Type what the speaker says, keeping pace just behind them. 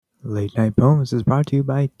Late Night Poems is brought to you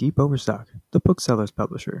by Deep Overstock, the bookseller's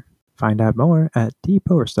publisher. Find out more at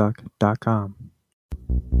deepoverstock.com.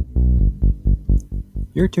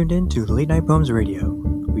 You're tuned in to Late Night Poems Radio.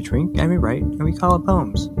 We drink and we write and we call it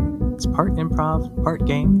poems. It's part improv, part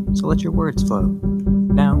game, so let your words flow.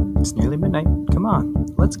 Now, it's nearly midnight. Come on,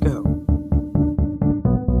 let's go.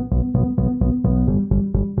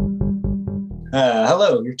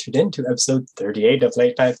 Hello, you're tuned in to episode 38 of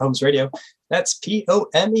Late Night Poems Radio. That's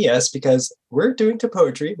P-O-M-E-S because we're doing to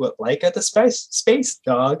poetry what Laika the Space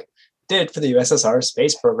Dog did for the USSR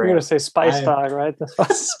space program. You're going to say Spice Dog, right?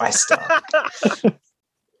 Spice Dog.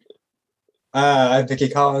 I'm Vicky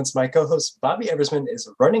Collins. My co-host Bobby Eversman is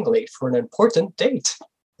running late for an important date.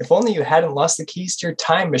 If only you hadn't lost the keys to your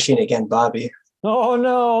time machine again, Bobby. Oh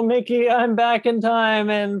no, Mickey, I'm back in time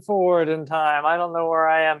and forward in time. I don't know where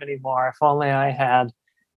I am anymore. If only I had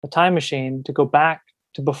a time machine to go back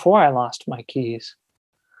to before I lost my keys.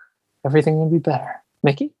 Everything would be better.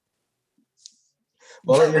 Mickey?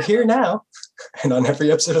 Well, you're here now. And on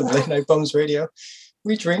every episode of Late Night Poems Radio,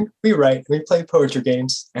 we drink, we write, we play poetry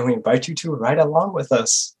games, and we invite you to write along with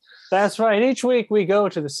us. That's right. Each week we go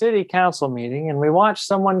to the city council meeting and we watch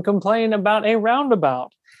someone complain about a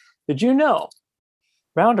roundabout. Did you know?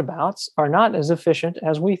 Roundabouts are not as efficient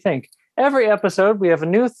as we think. Every episode, we have a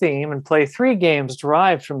new theme and play 3 games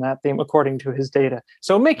derived from that theme according to his data.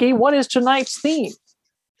 So, Mickey, what is tonight's theme?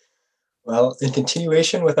 Well, in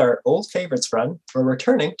continuation with our old favorites run, we're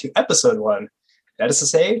returning to episode 1. That is to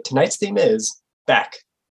say, tonight's theme is Back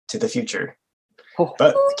to the Future. Oh.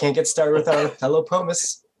 But we can't get started with our fellow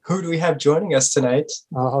poemists. Who do we have joining us tonight?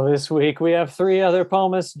 Oh, this week we have 3 other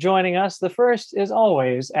poemists joining us. The first is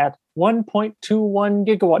always at 1.21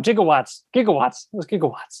 gigawatts. Gigawatts. What's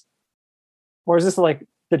gigawatts? Or is this like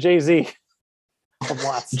the Jay-Z of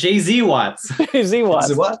watts? Jay-Z watts. Jay-Z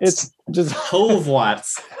watts. Watts. It's just Hove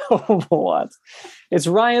watts. Hove watts. It's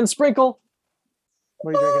Ryan Sprinkle.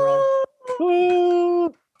 What are you drinking,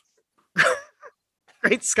 Ryan?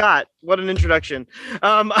 Great Scott. What an introduction.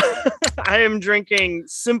 I am drinking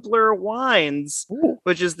Simpler Wines,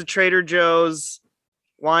 which is the Trader Joe's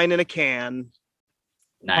wine in a can.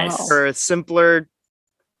 Nice. Or a simpler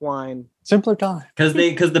wine. Simpler time. Because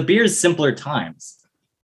the beer's Simpler Times.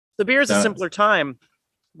 The beer's a simpler time,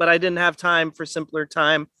 but I didn't have time for simpler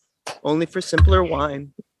time, only for simpler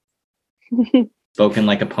wine. Spoken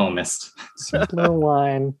like a poemist. Simpler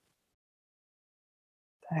wine.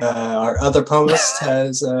 Our other poemist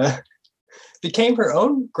has became her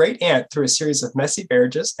own great aunt through a series of messy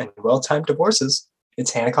marriages and well-timed divorces.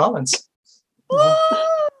 It's Hannah Collins. Wow.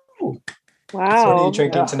 So what are you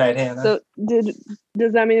drinking tonight, Hannah? So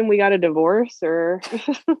does that mean we got a divorce or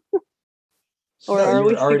or No, are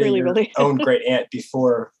we already secretly your related? own great aunt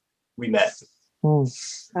before we met? Oh.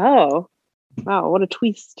 Wow, what a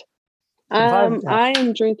twist. I'm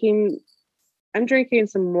drinking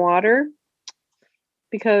some water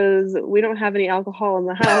because we don't have any alcohol in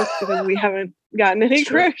the house because we haven't gotten any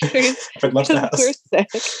groceries. But left the house. We're sick.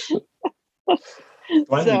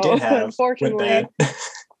 One we did have unfortunately, went bad.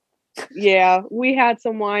 Yeah, we had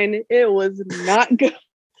some wine. It was not good.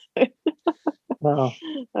 Oh.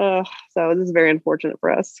 So this is very unfortunate for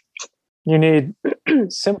us. You need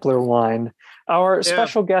simpler wine. Our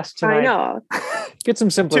special guest tonight. I know. Get some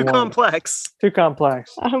simpler Too wine. complex. Too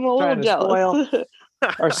complex. I'm a little jealous.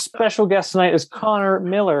 Our special guest tonight is Connor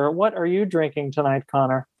Miller. What are you drinking tonight,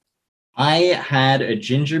 Connor? I had a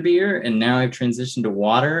ginger beer and now I've transitioned to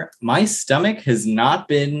water. My stomach has not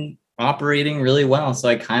been operating really well, so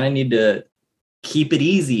I kind of need to keep it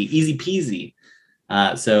easy peasy.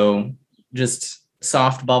 So just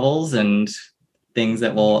soft bubbles and things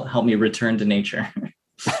that will help me return to nature.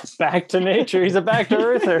 Back to nature. He's a back to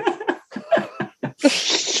earther.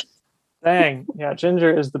 Dang. Yeah,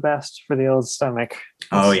 ginger is the best for the old stomach.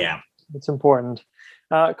 Oh, yeah. It's important.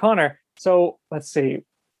 Connor, so let's see.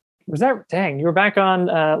 You were back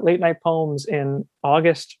on Late Night Poems in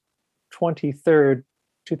August 23rd,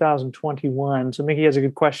 2021. So Mickey has a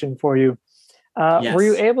good question for you. Yes. Were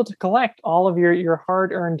you able to collect all of your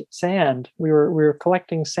hard-earned sand? We were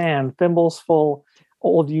collecting sand, thimbles full,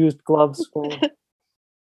 old used gloves full.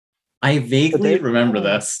 I vaguely remember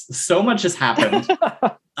this. So much has happened.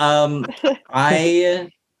 I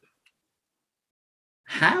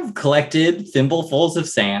have collected thimblefuls of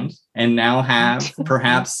sand and now have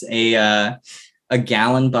perhaps a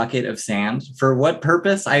gallon bucket of sand. For what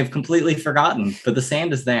purpose? I've completely forgotten, but the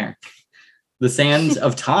sand is there. The sand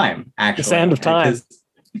of time, actually. The sand of time.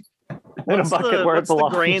 What's the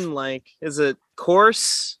grain like? Is it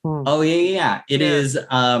coarse? Oh, yeah. It is.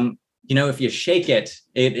 if you shake it,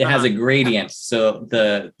 it has a gradient. So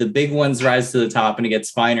the big ones rise to the top and it gets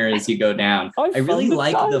finer as you go down. I really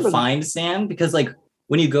like the fine sand because like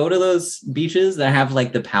when you go to those beaches that have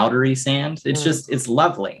like the powdery sand, it's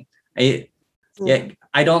lovely. I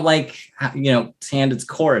don't like, sand. It's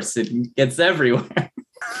coarse. It gets everywhere.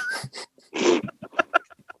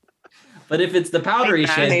 But if it's the powdery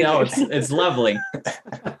shit, no, it's lovely.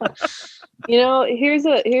 Here's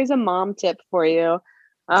a mom tip for you.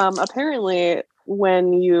 Apparently,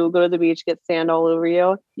 when you go to the beach, get sand all over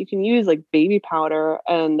you, you can use like baby powder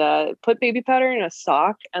and put baby powder in a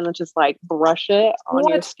sock and then just like brush it on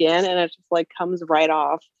your skin and it just like comes right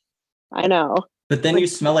off. I know. But then you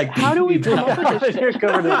smell like baby how do we come up with this You're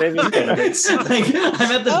covered in baby powder. Like,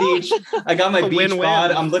 I'm at the beach. I got my beach win-win.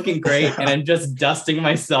 bod. I'm looking great, and I'm just dusting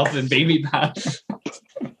myself in baby powder.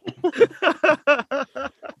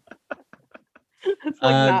 It's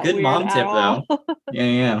not good weird mom at tip all. though.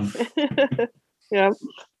 Yeah. Yeah.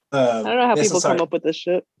 I don't know how people come up with this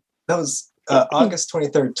shit. That was August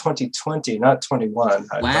 23rd, 2020, not 21. Wow.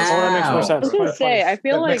 That makes more sense. I was gonna say, I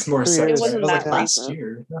feel That like makes more it sense. wasn't It was that like last recent.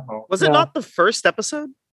 year. No. Was it Yeah. not the first episode?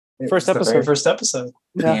 It First was the very episode. first episode.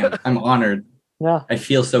 Yeah. Damn, I'm honored. Yeah. I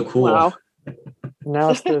feel so cool. Wow. Now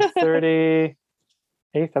it's the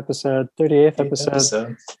 38th episode. 38th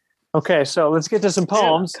episode. Okay, so let's get to some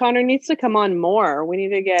poems. Connor needs to come on more. We need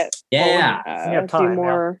to get Yeah. We have time, do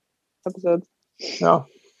more episodes. No,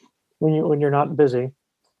 when you're not busy.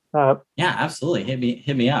 Yeah, absolutely.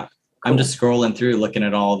 Hit me up. I'm just scrolling through, looking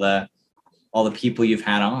at all the people you've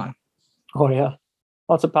had on. Oh yeah,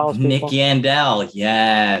 lots of Palace Nick people. Yandel,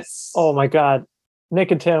 yes. Oh my God,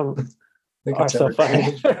 Nick and Tim I think are it's so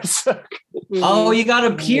evergreen. funny. Oh, you got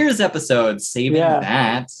a Piers episode. Saving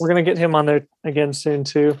that. We're gonna get him on there again soon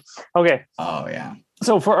too. Okay, Oh yeah.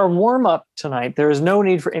 so for our warm up tonight, there is no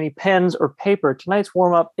need for any pens or paper. Tonight's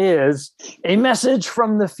warm up is a message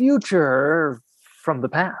from the future, from the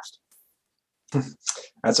past.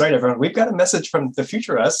 That's right, everyone. We've got a message from the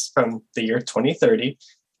future us from the year 2030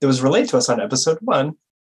 that was relayed to us on episode 1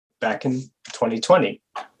 back in 2020.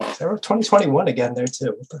 There were 2021 again there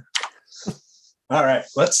too. All right,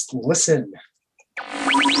 let's listen.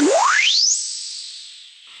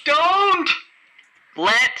 Don't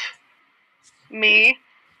let Me.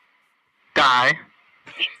 die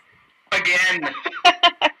again.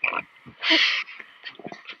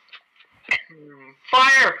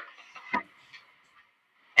 Fire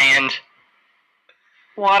and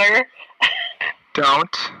Water.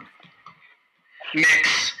 don't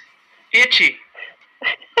mix itchy.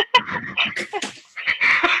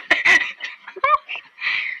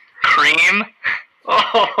 Cream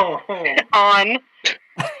On.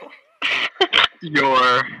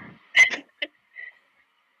 your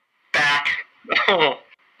back.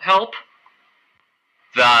 Help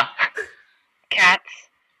the Cats.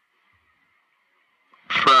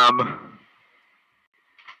 from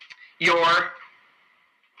your.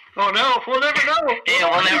 Oh no, we'll never know. Yeah,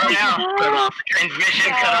 we'll never know. Cut off.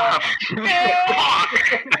 Transmission cut off.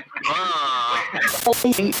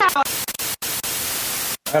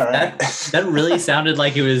 All right. That really sounded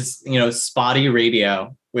like it was, spotty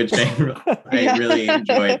radio, which I really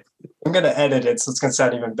enjoyed. I'm going to edit it, so it's going to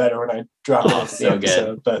sound even better when I drop it Oh, into the so good.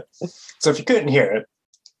 episode. But so if you couldn't hear it,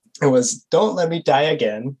 it was "Don't let me die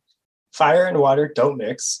again." Fire and water don't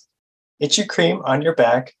mix. Itchy cream on your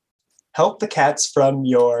back. Help the cats from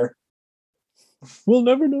your. We'll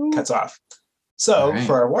never know. Cuts off. So All right.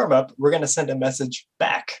 for our warm up, we're going to send a message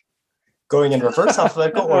back, going in reverse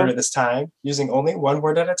alphabetical order this time, using only one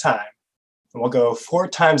word at a time, and we'll go 4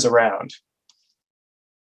 times around.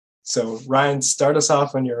 So Ryan, start us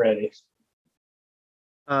off when you're ready.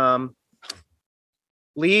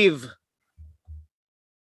 Leave.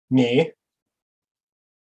 Me.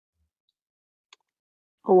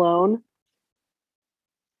 Alone.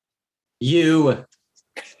 You.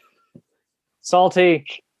 Salty.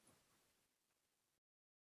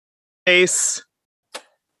 Ace.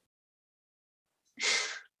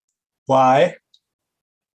 Why?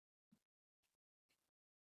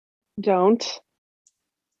 Don't.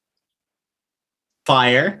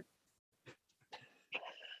 Fire.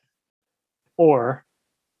 Or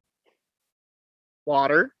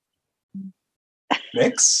Water.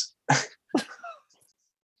 Mix.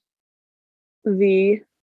 The.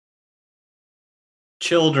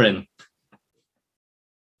 Children.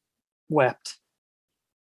 wept.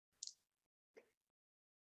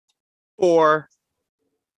 For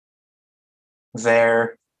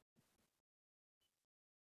Their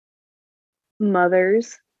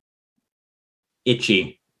Mothers.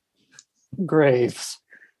 Itchy. Graves.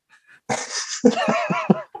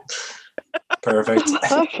 Perfect.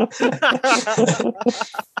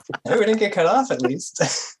 Hey, we didn't get cut off at least.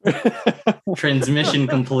 Transmission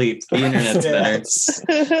complete. The internet's better. Yes.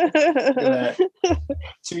 Look at that.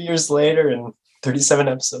 2 years later and 37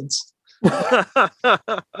 episodes.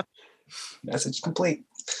 Message complete.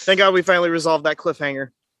 Thank God we finally resolved that cliffhanger.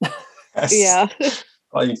 Yes. Yeah.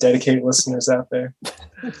 All you dedicated listeners out there.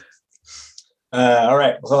 All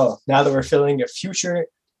right. Well, now that we're filling a future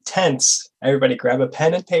tense, everybody grab a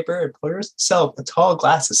pen and paper and pour yourself a tall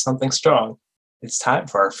glass of something strong. It's time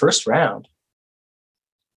for our first round.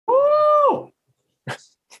 Woo!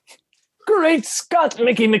 Great Scott,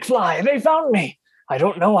 Mickey McFly. They found me. I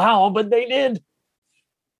don't know how, but they did.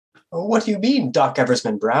 Oh, what do you mean, Doc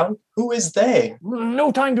Eversman Brown? Who is they?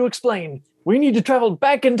 No time to explain. We need to travel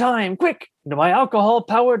back in time, quick, into my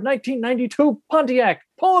alcohol-powered 1992 Pontiac,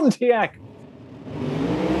 Poemtiac.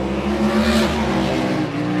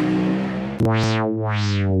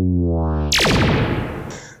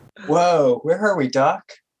 Whoa, where are we,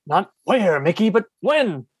 Doc? Not where, Mickey, but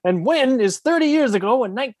when. And when is 30 years ago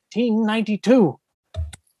in 1992.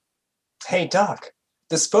 Hey, Doc,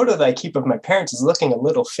 this photo that I keep of my parents is looking a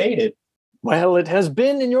little faded. Well, it has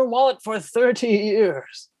been in your wallet for 30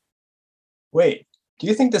 years. Wait, do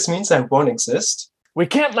you think this means I won't exist? We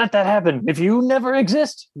can't let that happen. If you never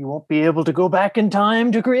exist, you won't be able to go back in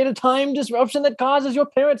time to create a time disruption that causes your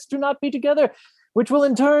parents to not be together, which will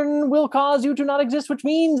in turn will cause you to not exist, which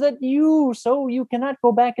means that you cannot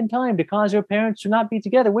go back in time to cause your parents to not be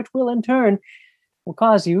together, which will in turn will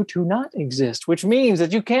cause you to not exist, which means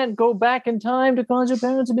that you can't go back in time to cause your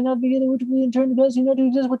parents to not be together, which will in turn cause you not to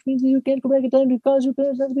exist, which means that you can't go back in time to cause your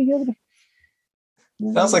parents not to be together.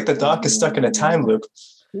 Sounds like the Doc is stuck in a time loop.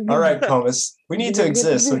 All right, poemists, we need to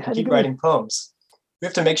exist so we can keep writing poems. We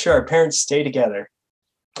have to make sure our parents stay together.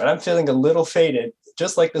 But I'm feeling a little faded,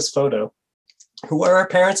 just like this photo. Who are our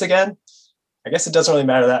parents again? I guess it doesn't really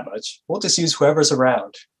matter that much. We'll just use whoever's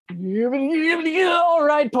around. All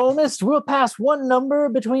right, poemist. We'll pass one number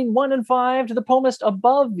between 1 and 5 to the poemist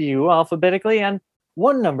above you alphabetically and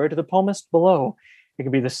one number to the poemist below. It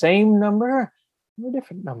can be the same number or a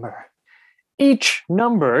different number. Each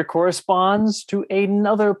number corresponds to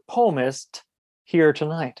another poemist here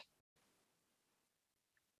tonight.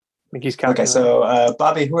 Mickey's counting. Okay, so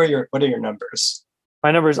Bobby, what are your numbers?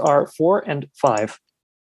 My numbers are 4 and 5.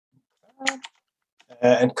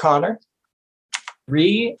 And Connor?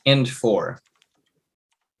 3 and 4.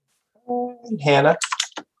 And Hannah?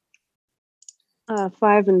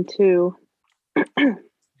 5 and 2. We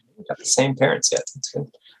got the same parents yet. That's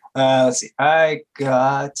good. Let's see. I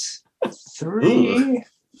got 3. Ooh.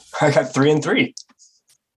 I got 3 and 3.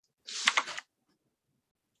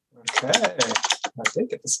 Okay. I did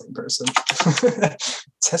get the same person.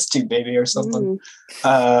 Test tube baby or something.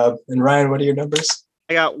 And Ryan, what are your numbers?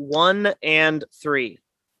 I got 1 and 3.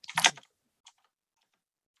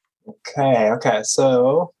 Okay.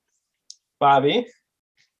 So, Bobby,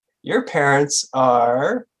 your parents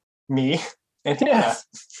are me and Hannah. Yes.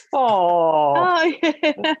 Oh, yeah.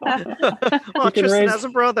 Oh, Tristan has a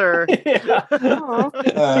brother.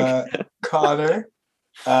 Yeah. Connor,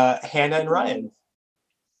 Hannah, and Ryan.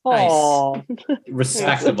 Oh,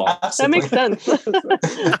 Respectable. That makes sense.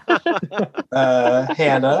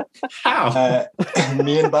 Hannah, How?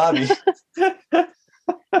 me and Bobby.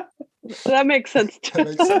 That makes sense too.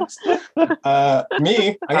 That makes sense.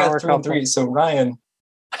 Me, I got Power 3 and couple. 3. So Ryan,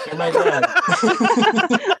 you're my dad.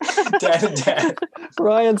 Dad and dad.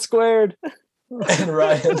 Ryan squared. And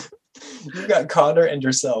Ryan, you got Connor and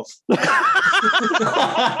yourself.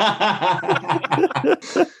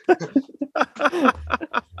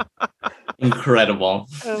 Incredible.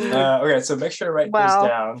 Okay, so make sure to write those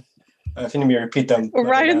down. If you need me to repeat them, let me know.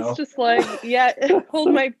 Ryan's just like, yeah,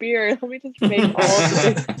 hold my beer. Let me just make all of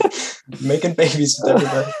this. Making babies with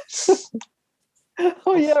everybody.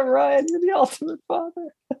 Oh yeah, Ryan, you're the ultimate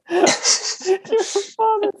father. You're the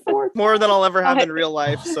father for More than I'll ever have in real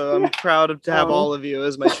life, so I'm proud to have Oh. all of you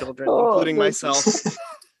as my children, Oh, including thank you. myself.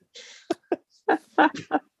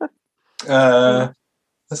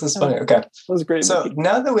 This is funny. Okay. That was great. So Mickey.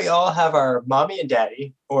 now that we all have our mommy and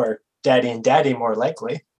daddy, or daddy and daddy more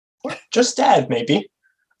likely, or just dad maybe,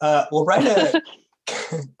 we'll write a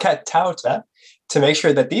catauta to make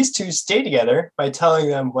sure that these two stay together by telling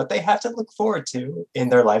them what they have to look forward to in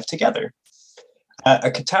their life together.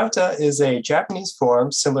 A catauta is a Japanese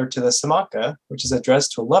form similar to the samaka, which is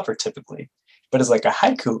addressed to a lover typically, but is like a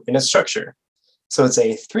haiku in its structure. So it's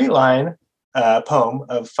a 3-line poem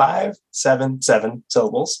of 5, 7, 7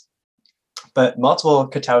 syllables, but multiple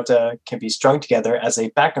catauta can be strung together as a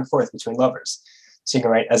back and forth between lovers. So you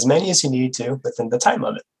can write as many as you need to within the time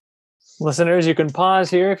limit. Listeners, you can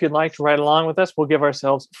pause here if you'd like to ride along with us. We'll give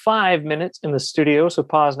ourselves 5 minutes in the studio. So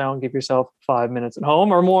pause now and give yourself 5 minutes at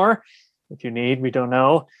home or more if you need. We don't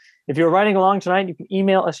know. If you're riding along tonight, you can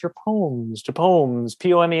email us your poems to poems,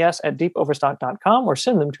 POMES at deepoverstock.com, or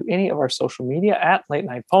send them to any of our social media at Late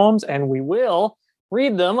Night Poems, and we will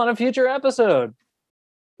read them on a future episode.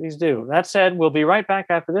 Please do. That said, we'll be right back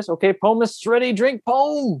after this. Okay, poemists ready, drink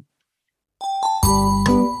poem.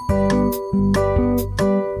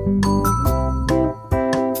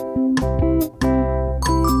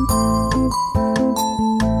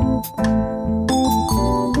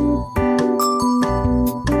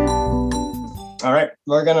 All right,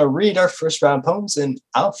 we're going to read our first round poems in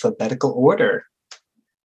alphabetical order.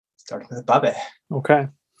 Starting with Bobby. Okay.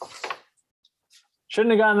 Shouldn't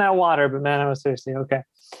have gotten that water, but man, I was thirsty. Okay.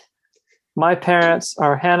 My parents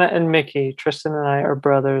are Hannah and Mickey. Tristan and I are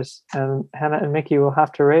brothers, and Hannah and Mickey will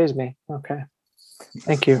have to raise me. Okay.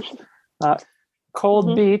 Thank you.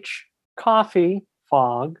 Cold beach, coffee,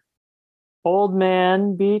 fog. Old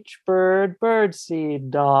man, beach bird, birdseed,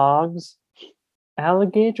 dogs.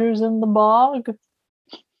 Alligators in the bog.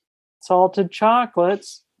 Salted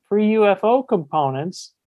chocolates, free UFO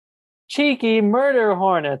components. Cheeky murder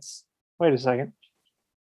hornets. Wait a second.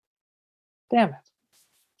 Damn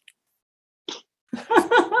it.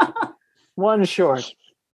 One short.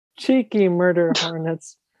 Cheeky murder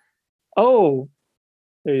hornets. Oh,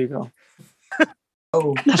 there you go.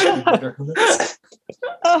 Oh, cheeky murder hornets.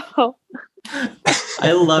 Oh.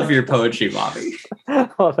 I love your poetry, Bobby.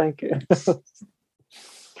 Oh, thank you.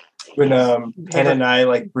 When Hannah and I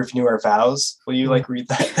renew our vows, will you read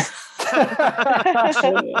that?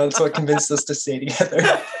 That's what convinced us to stay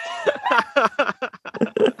together.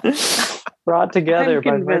 Brought together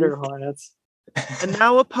by murder hornets. And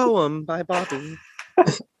now a poem by Bobby.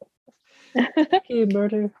 Cheeky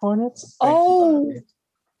murder hornets. Oh.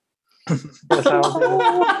 That's how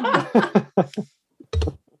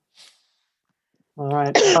All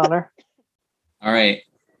right, Connor. All right.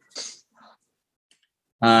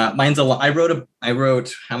 Mine's a lot. I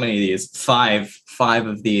wrote how many of these? Five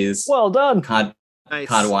of these. Well done.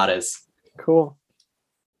 Kadwatas. Cool.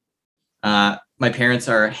 My parents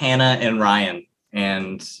are Hannah and Ryan,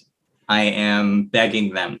 and I am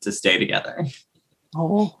begging them to stay together.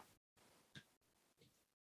 Oh.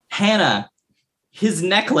 Hannah, his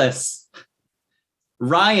necklace.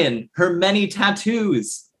 Ryan, her many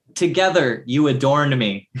tattoos. Together, you adorn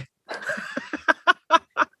me.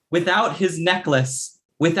 Without his necklace,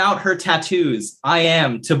 without her tattoos, I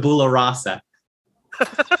am tabula rasa.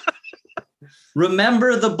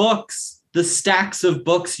 Remember the books, the stacks of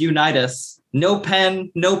books unite us. No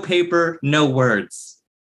pen, no paper, no words.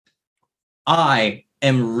 I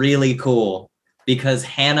am really cool because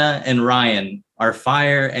Hannah and Ryan are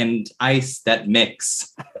fire and ice that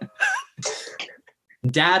mix.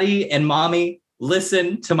 Daddy and mommy,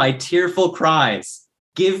 listen to my tearful cries.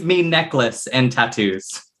 Give me necklace and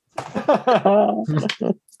tattoos. Well,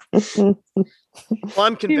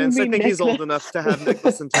 I'm convinced. I think he's old enough to have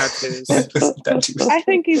necklace and tattoos. I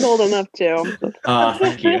think he's old enough too.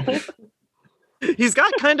 Thank you. He's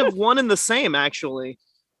got kind of one and the same, actually.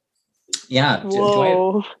 Yeah.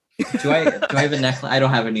 Whoa. Do I have a necklace? I don't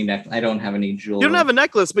have any necklace. I don't have any jewelry. You don't have a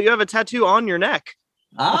necklace, but you have a tattoo on your neck.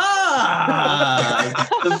 The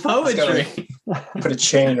poetry. Put a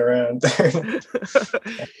chain around there.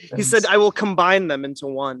 He said, I will combine them into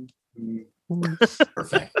one.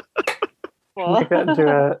 Perfect. Make that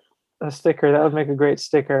into a sticker. That would make a great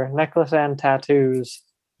sticker. Necklace and tattoos.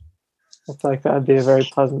 I feel like that would be a very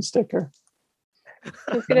pleasant sticker.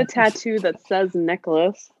 Let's get a tattoo that says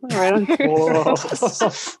necklace. Right on here.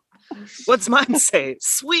 What's mine say?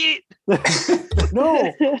 Sweet.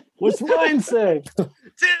 No. What's mine say?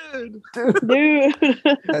 Dude. Dude.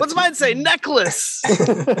 What's mine say? Necklace.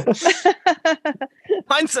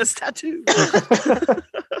 Mine says tattoo.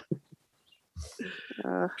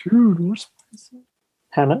 Dude, what's mine say?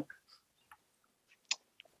 Hannah?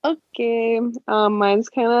 Okay. Mine's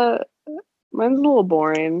a little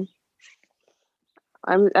boring.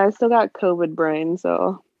 I still got COVID brain,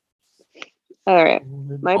 so all right.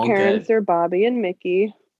 My parents are Bobby and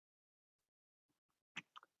Mickey.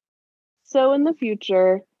 So in the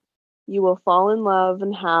future, you will fall in love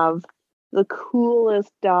and have the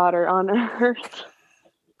coolest daughter on earth.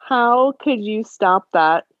 How could you stop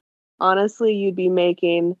that? Honestly, you'd be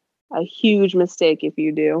making a huge mistake if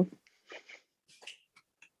you do.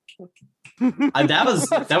 That was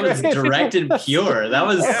direct and pure. That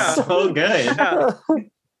was so good. Yeah.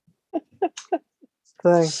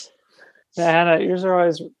 Thanks. Yeah, Hannah, yours are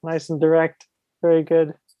always nice and direct. Very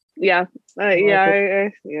good. Yeah. Yeah.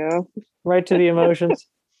 Right to the emotions.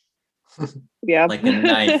 Yeah. Like a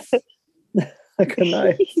knife. Like a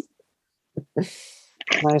knife.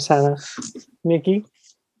 Nice, Hannah. Nikki?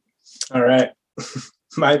 All right.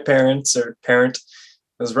 My parent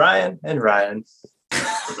was Ryan and Ryan.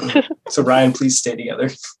 So Ryan, please stay together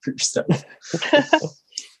for yourself.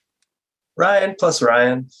 Ryan plus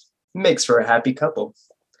Ryan makes for a happy couple.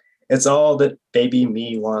 It's all that baby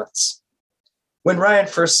me wants. When Ryan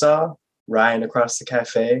first saw Ryan across the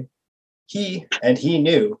cafe, he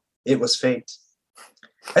knew it was fate.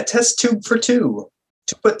 A test tube for two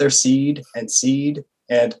to put their seed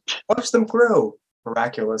and watch them grow.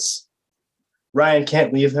 Miraculous. Ryan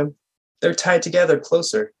can't leave him. They're tied together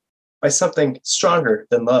closer by something stronger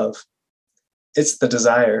than love. It's the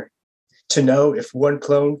desire to know if one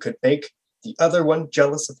clone could make the other one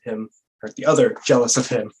jealous of him, or the other jealous of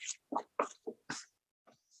him.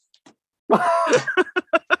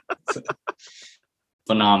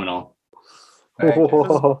 Phenomenal.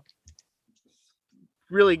 Whoa.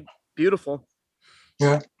 Really beautiful.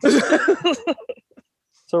 Yeah.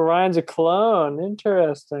 So Ryan's a clone.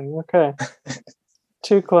 Interesting. Okay.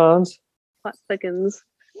 2 clones. Plot thickens.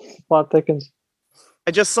 Plot thickens.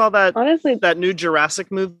 I just saw that Honestly, that new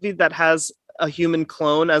Jurassic movie that has a human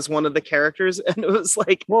clone as one of the characters, and it was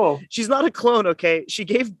like, Whoa. she's not a clone, okay? She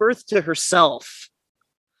gave birth to herself.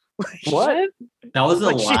 What? That was a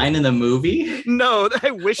Like she- line in the movie? No,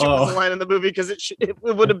 I wish it was a Oh. line in the movie because it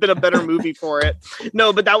would have been a better movie for it.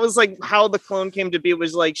 No, but that was like how the clone came to be. It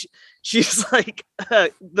was like she's like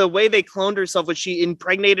the way they cloned herself was she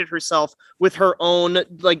impregnated herself with her own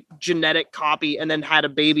like genetic copy and then had a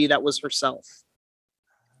baby that was herself.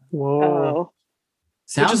 Whoa. oh,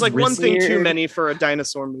 Which is like one risky. thing too Weird. many for a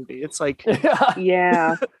dinosaur movie. It's like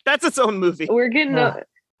yeah. that's its own movie. We're getting Yeah.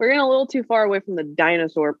 we're getting a little too far away from the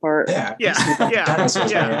dinosaur part. Yeah. Yeah, yeah,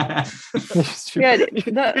 Dinosaurs, yeah. man.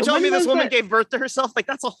 Yeah, You're telling me this woman gave birth to herself? Like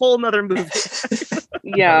that's a whole nother movie.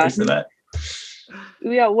 Yeah, For that.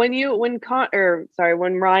 yeah. When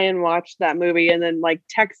Ryan watched that movie and then like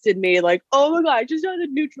texted me like, "Oh my god, I just saw the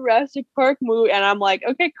new Jurassic Park movie," and I'm like,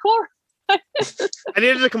 "Okay, cool." I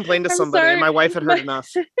needed to complain to I'm somebody, sorry. and my wife had heard enough.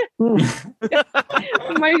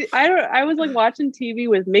 I was like watching TV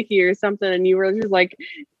with Mickey or something, and you were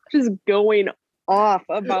just going off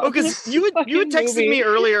about. Oh, because you had fucking texted movie. me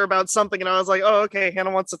earlier about something, and I was like, "Oh, okay,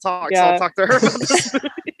 Hannah wants to talk, so Yeah. I'll talk to her about this."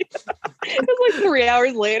 It was like 3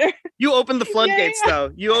 hours later. You opened the floodgates, Yeah.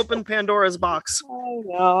 though. You opened Pandora's box.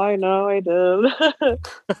 I know, I did.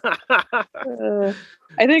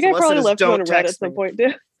 I think So I lesson probably is left you on don't red at text some me. point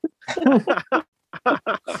too.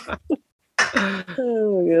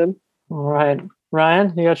 Oh my god. All right.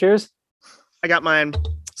 Ryan, you got yours? I got mine.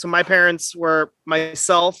 So my parents were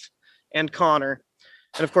myself and Connor,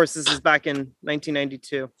 and of course, this is back in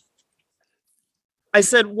 1992. I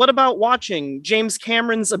said, "What about watching James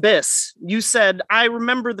Cameron's Abyss?" You said, "I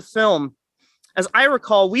remember the film. As I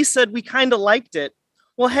recall, we said we kind of liked it."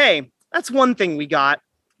 Well, hey, that's one thing we got.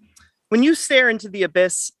 When you stare into the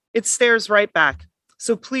abyss, it stares right back.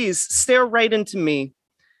 So please stare right into me.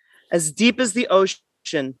 As deep as the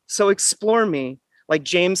ocean, so explore me like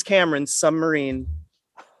James Cameron's submarine.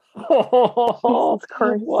 Oh,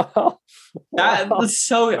 Christ. wow. That was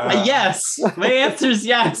so yes. My answer is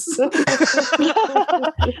yes.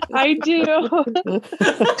 I do.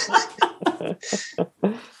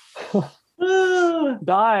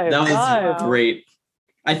 Dive. That was dive. great.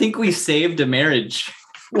 I think we saved a marriage.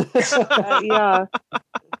 Yeah.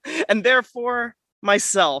 And therefore,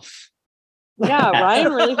 myself. Yeah,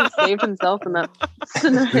 Ryan really just saved himself in that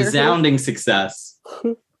scenario. Resounding success.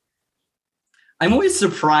 I'm always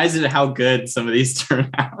surprised at how good some of these turn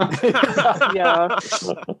out. Yeah.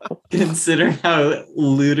 Consider how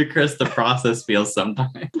ludicrous the process feels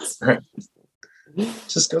sometimes.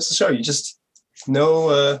 Just goes to show you just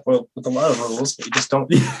know, well, with a lot of rules, but you just don't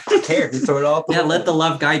care. You throw it all. Yeah, let the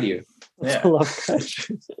love guide you. Yeah. Love that.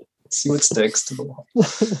 See what sticks to the wall.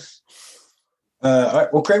 All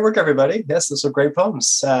right. Well, great work, everybody. Yes, those are great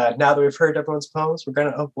poems. Now that we've heard everyone's poems, we're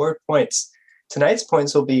going to award points. Tonight's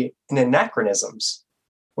points will be in anachronisms,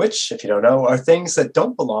 which, if you don't know, are things that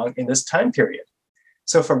don't belong in this time period.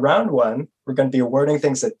 So for round one, we're going to be awarding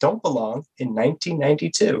things that don't belong in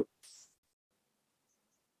 1992.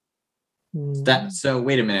 That so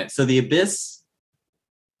wait a minute. So the Abyss,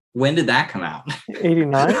 when did that come out?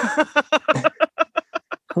 89?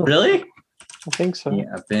 Really? I think so. The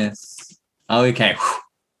Abyss. Oh, okay. Whew.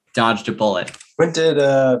 Dodged a bullet. When did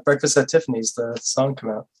Breakfast at Tiffany's, the song, come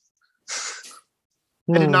out?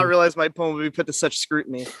 I did Hmm. not realize my poem would be put to such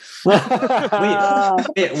scrutiny.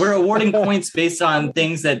 Wait, we're awarding points based on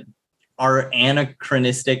things that are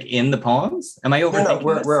anachronistic in the poems? Am I overthinking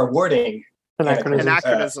No, this? we're awarding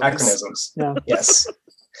Anachronisms. Anachronisms. Yeah. Yes.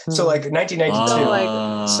 So like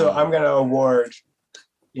 1992. So I'm gonna award,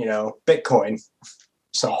 Bitcoin,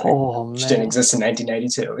 something Oh which didn't man. exist in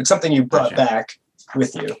 1992. It's something you brought Gotcha. back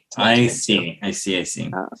with you. to I 1992. see.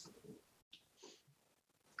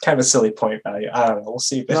 Kind of a silly point value. I don't know. We'll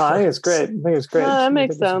see. No, I think it's great. that makes I think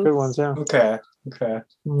there's some good ones, yeah. Okay.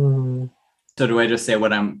 So do I just say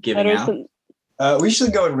what I'm giving Better out? than- We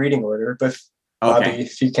should go in reading order, but Bobby, Okay.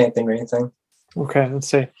 if you can't think of anything. Okay, let's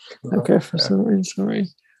see. Okay, for Yeah. some reason.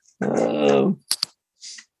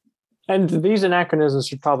 And these anachronisms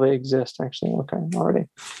should probably exist, actually. Okay, already.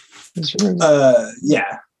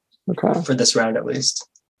 Yeah, Okay, for this round at least.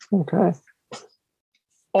 okay.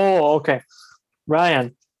 Oh, okay.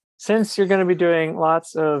 Ryan, since you're going to be doing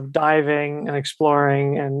lots of diving and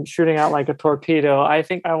exploring and shooting out like a torpedo, I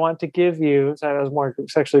think I want to give you, so I was more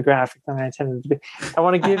sexually graphic than I intended to be. I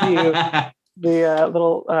want to give you the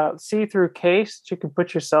little see-through case that you can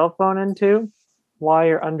put your cell phone into while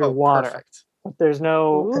you're underwater. Perfect. But there's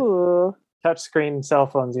no Ooh. touchscreen cell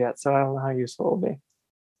phones yet, so I don't know how useful it'll be.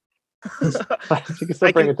 But you can still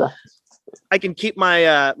I bring can- it down. I can keep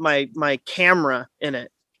my my camera in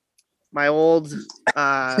it. My old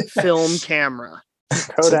film camera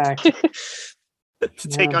Kodak. to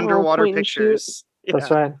take Yeah. underwater Point and shoot. pictures. That's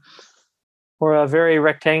Yeah. right. Or a very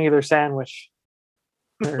rectangular sandwich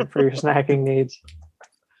for your snacking needs.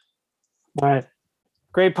 All right.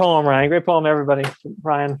 Great poem, Ryan. Great poem, everybody.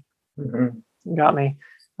 Ryan, Mhm. you got me.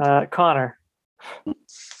 Connor.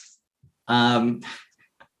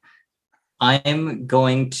 I'm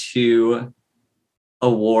going to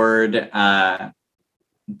award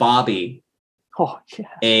Bobby Oh, yeah.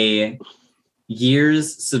 a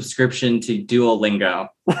year's subscription to Duolingo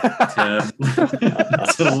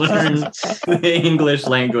to learn the English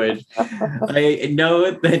language. I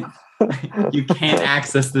know that you can't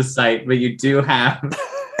access the site, but you do have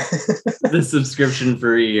the subscription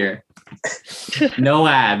for a year. No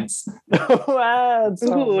ads. No ads.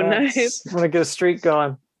 Oh, Ooh, man. nice. I'm going to get a streak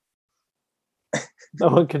going. No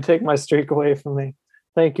one can take my streak away from me.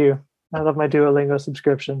 Thank you. I love my Duolingo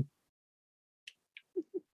subscription.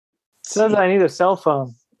 Says I need a cell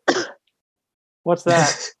phone. What's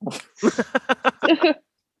that?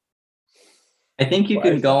 I think you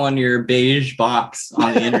can go on your beige box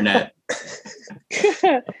on the internet.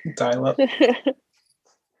 Dial up.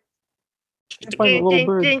 Find a little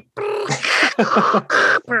bird.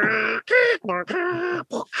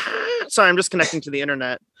 Sorry, I'm just connecting to the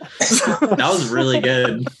internet. That was really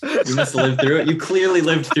good. You must have lived through it. You clearly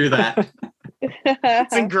lived through that.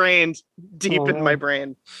 It's ingrained deep Oh, in my man.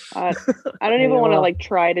 brain. I don't even Yeah, want to well. like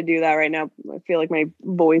try to do that right now. I feel like my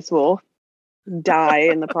voice will die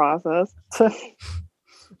in the process. All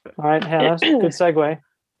right, Hannah. Good segue.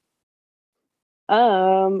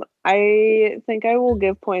 I think I will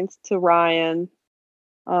give points to Ryan,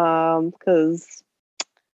 because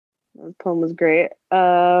the poem was great.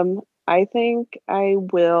 I think I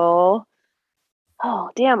will. Oh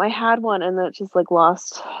damn! I had one and then it just like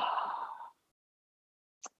lost.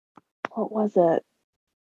 What was it?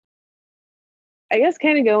 I guess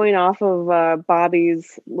kind of going off of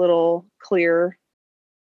Bobby's little clear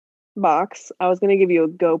box. I was going to give you a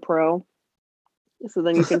GoPro. So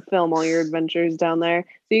then you can film all your adventures down there.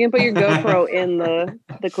 So you can put your GoPro in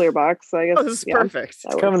the clear box. So I guess Oh, this is perfect.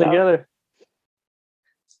 that Coming works out. together.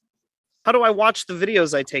 How do I watch the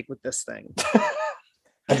videos I take with this thing?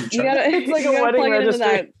 You gotta, It's like you a gotta wedding plug it into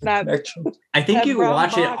registry. that Connection. I think that you can brown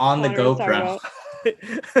watch it box on the Connor was talking GoPro.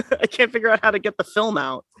 I can't figure out how to get the film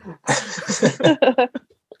out. about.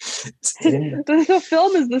 It's in- The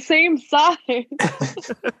film is the same size.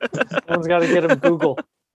 Someone's got to get him Google.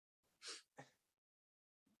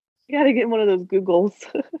 You gotta get one of those Googles.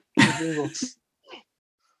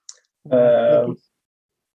 Google.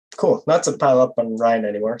 Cool. Not to pile up on Ryan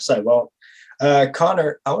anymore, so I won't.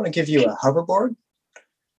 Connor, I want to give you a hoverboard,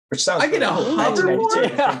 which sounds I get a cool. hoverboard? 1992, you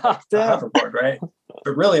think Yeah, a damn. hoverboard, right?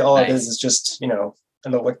 But really, all it Nice. is just an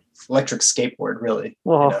electric skateboard. Really,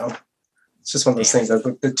 Oh, it's just one of those things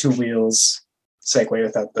that the two wheels segue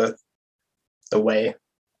without the way.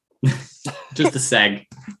 Just a seg.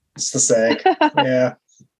 It's the sag. Yeah,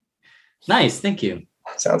 Nice, thank you.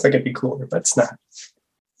 sounds like it'd be cooler, but it's not.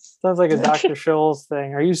 sounds like a Dr. Scholl's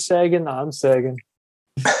thing. Are you sagging? No, I'm sagging.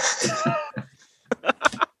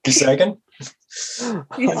 You sagging?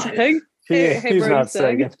 You sag? Hey, hey, he's bro, not you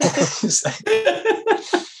sag? sagging.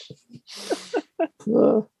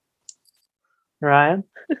 Ryan?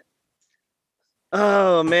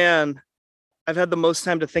 Oh man, I've had the most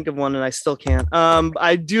time to think of one and I still can't.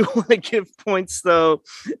 I do want to give points though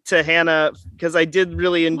to Hannah because I did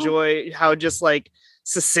really enjoy how just like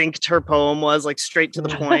succinct her poem was, like straight to the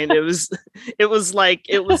point. It was like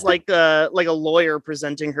a lawyer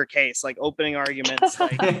presenting her case, like opening arguments.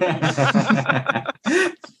 Like.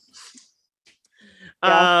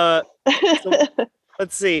 So,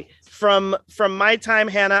 let's see. From my time,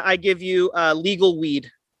 Hannah, I give you legal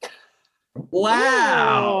weed.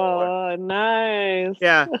 Wow. Oh, nice.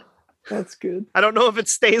 Yeah. That's good. I don't know if it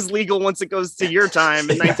stays legal once it goes to your time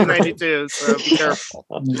in 1992, so be careful.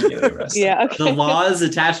 Yeah, okay. The law is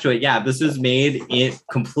attached to it. Yeah, this was made it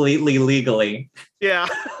completely legally. Yeah.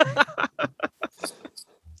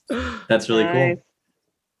 That's really Nice. cool.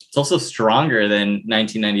 It's also stronger than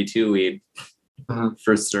 1992 weed.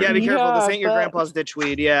 For certain. Yeah, be careful. This Yeah, ain't your but- grandpa's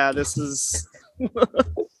ditchweed. Yeah, this is.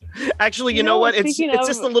 Actually, you You know know, what? It's speaking of-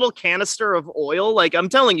 just a little canister of oil. Like, I'm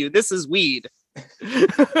telling you, this is weed.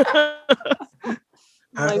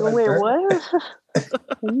 Like, wait, what?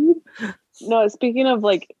 No, speaking of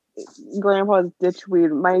like grandpa's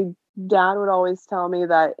ditchweed, my dad would always tell me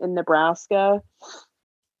that in Nebraska,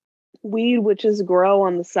 weed witches grow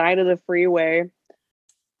on the side of the freeway.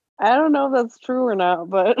 I don't know if that's true or not,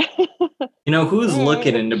 but You know, who's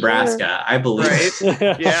looking in Nebraska? I believe. Right?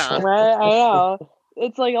 Yeah. right, I know.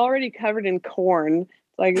 It's like already covered in corn.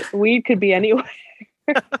 Like weed could be anywhere.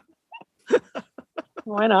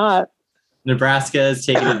 Why not? Nebraska is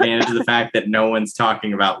taking advantage of the fact that no one's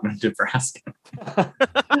talking about Nebraska.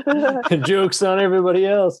 Jokes on everybody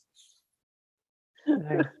else.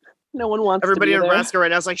 No one wants Everybody to in be there. Nebraska right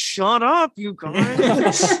now is like, shut up, you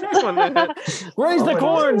guys. Raise the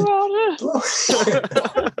corn.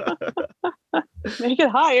 Make it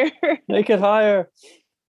higher. Make it higher.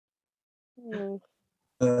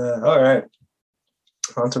 All right.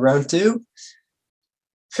 On to round 2.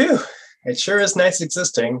 Phew. It sure is nice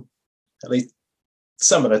existing, at least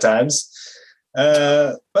some of the times.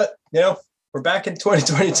 But, we're back in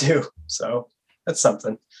 2022, so that's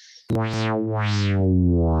something.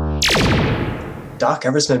 Doc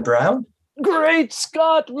Eversman Brown? Great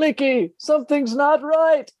Scott, Mickey! Something's not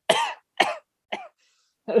right.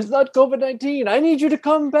 It's not COVID-19. I need you to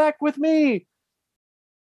come back with me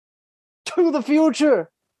to the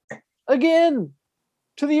future again,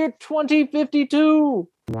 to the year 2052.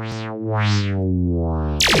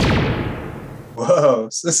 Whoa,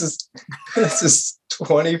 so this is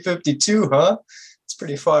 2052, huh? It's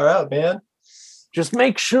pretty far out, man. Just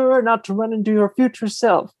make sure not to run into your future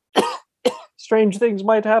self. Strange things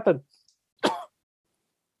might happen.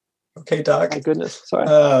 Okay, Doc. My goodness,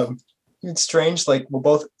 sorry. It's strange, like we'll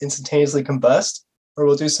both instantaneously combust, or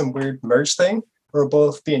we'll do some weird merge thing, or we'll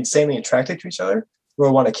both be insanely attracted to each other, or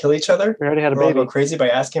we'll want to kill each other, We already had a or I'll baby. go crazy by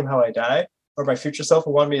asking him how I die, or my future self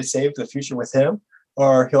will want me to save the future with him,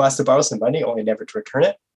 or he'll ask to borrow some money only never to return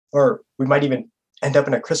it, or we might even end up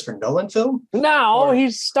in a Christopher Nolan film. Now Or-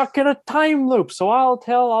 he's stuck in a time loop, so I'll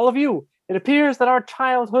tell all of you. It appears that our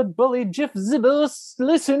childhood bully Jeff Zibbles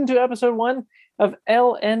listened to episode 1 of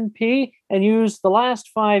LNP and used the last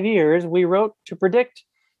 5 years we wrote to predict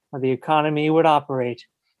how the economy would operate.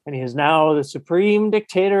 And he is now the supreme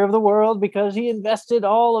dictator of the world because he invested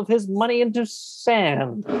all of his money into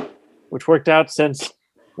sand, which worked out since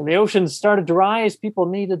when the oceans started to rise, people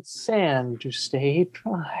needed sand to stay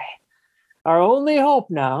dry. Our only hope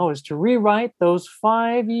now is to rewrite those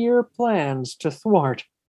 5-year plans to thwart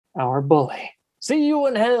our bully. See you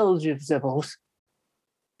in hell, Jeff Zibbles.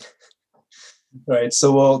 Right,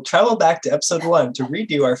 so we'll travel back to episode 1 to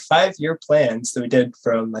redo our 5-year plans that we did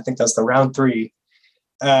from, I think that was the round 3.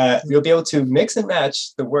 You'll be able to mix and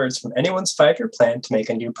match the words from anyone's 5-year plan to make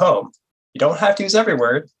a new poem. You don't have to use every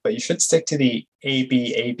word, but you should stick to the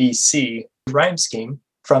ABABC rhyme scheme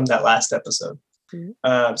from that last episode.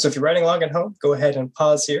 So if you're writing along at home, go ahead and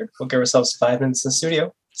pause here. We'll give ourselves 5 minutes in the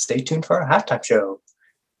studio. Stay tuned for our halftime show.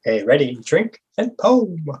 Okay, ready, drink, and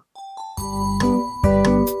poem.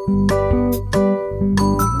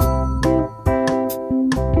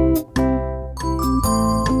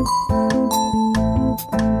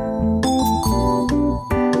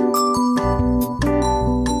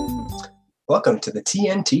 Welcome to the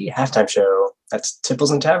TNT Halftime Show. That's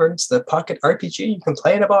Tipples and Taverns, the pocket RPG you can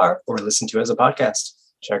play in a bar or listen to as a podcast.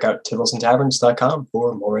 Check out tipplesandtaverns.com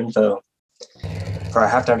for more info. For our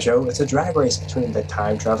halftime show, it's a drag race between the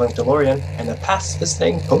time-traveling DeLorean and the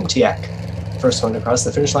past-visiting Pontiac. First one across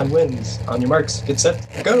the finish line wins. On your marks, get set,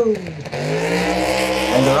 go!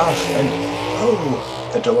 And they're off, and oh!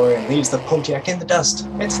 The DeLorean leaves the Pontiac in the dust.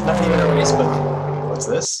 It's not even a race, but what's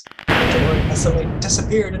this? The DeLorean has suddenly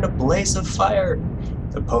disappeared in a blaze of fire.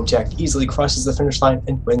 The Pontiac easily crosses the finish line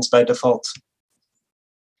and wins by default.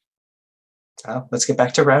 Now, let's get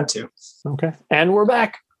back to round 2. Okay. And we're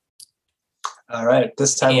back. All right,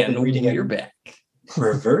 this time we'll be reading it. You're back.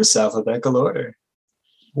 Reverse alphabetical order.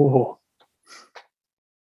 Whoa.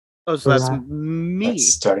 Oh, so that's Right. me.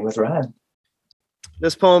 That's starting with Ryan.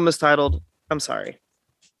 This poem is titled, I'm sorry.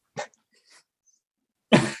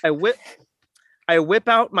 I whip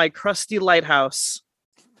out my crusty lighthouse.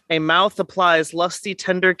 A mouth applies lusty,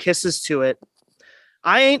 tender kisses to it.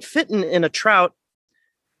 I ain't fitting in a trout.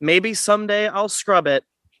 Maybe someday I'll scrub it.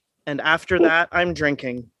 And after that, I'm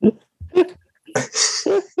drinking.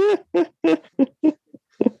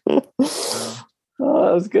 Oh,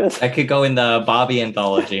 that was good. That could go in the Bobby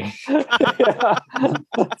anthology.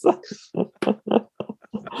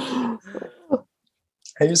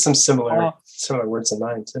 I used some similar words in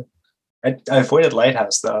mine too. I avoided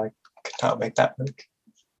lighthouse though. I could not make that work.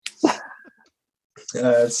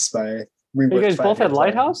 It's my. You guys both had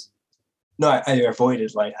lighthouse? No, I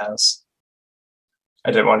avoided lighthouse.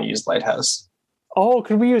 I didn't want to use lighthouse. Oh,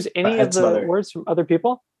 could we use any had of some the other- words from other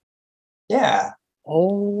people? Yeah.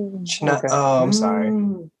 Oh, okay. Oh, I'm sorry.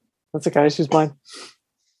 That's okay. She's mine.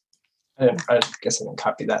 I guess I didn't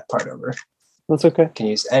copy that part over. That's okay. Can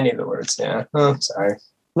use any of the words. Yeah. Oh, sorry.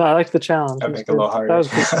 No, I like the challenge. That'd That's make it a little good. harder.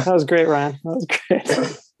 That was great, Ryan. That was great.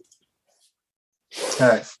 All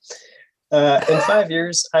right. In 5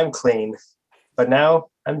 years, I'm clean, but now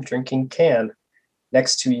I'm drinking can.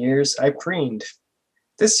 Next 2 years, I preened.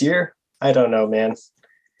 This year, I don't know, man.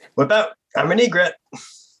 Whip out. I'm an egret.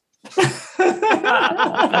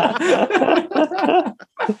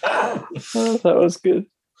 Oh, that was good.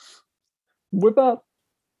 Whip up.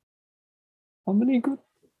 How many good?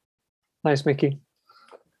 Nice, Mickey.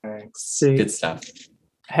 Thanks. See, Good stuff.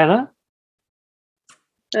 Hannah?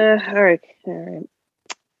 All right.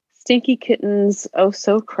 Stinky kittens, oh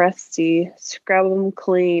so crusty, scrub them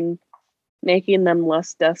clean, making them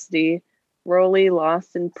less dusty. Roly,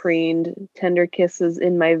 lost and preened, tender kisses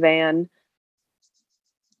in my van.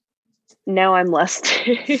 Now I'm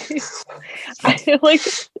lusty.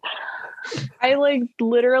 I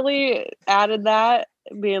literally added that,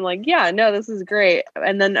 being like, yeah, no, this is great.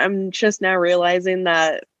 And then I'm just now realizing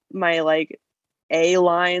that my A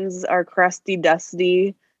lines are crusty,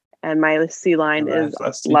 dusty, and my C line is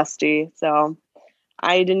lusty. So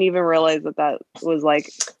I didn't even realize that was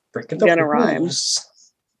Breaking the gonna rhyme. rules.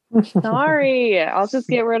 Sorry, I'll just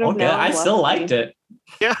get rid of Okay, now. I still liked it.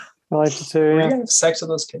 Yeah. I like it too. Were you Yeah. gonna have sex with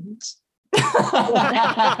those kittens? I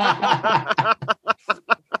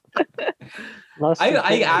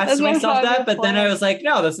asked That's my myself that, five-year but then I plan. was like,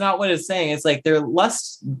 no, that's not what it's saying. It's like they're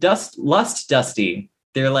lust dusty.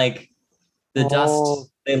 They're like the Oh.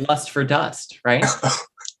 dust. They lust for dust, right?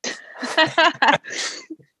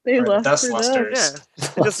 They Or love dust for lusters. Yeah.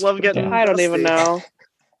 I just love getting. I don't even dusty. know.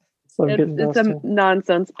 So I'm It's, getting it's a dusty.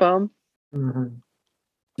 nonsense poem.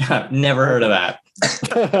 Never heard of that.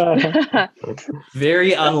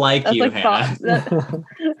 Very unlike That's you, like Hannah.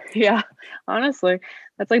 yeah, honestly,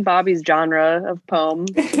 that's like Bobby's genre of poem.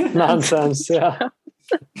 Nonsense. Yeah.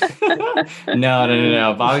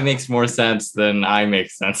 No. Bobby makes more sense than I make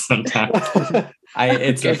sense sometimes.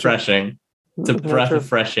 It's refreshing. It's a breath of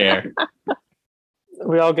fresh air.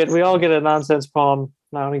 We all get a nonsense poem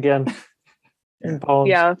now and again. In poems.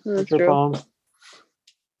 Yeah, that's Your true. poems.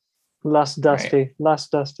 Less dusty. Less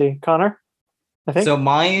dusty. Connor? I think. So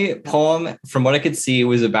my poem, from what I could see,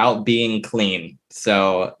 was about being clean.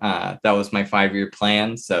 So that was my 5-year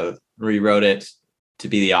plan. So rewrote it to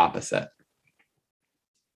be the opposite.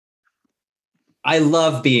 I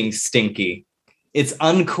love being stinky. It's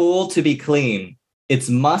uncool to be clean. It's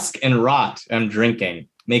musk and rot I'm drinking,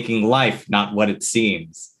 making life not what it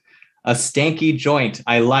seems. A stanky joint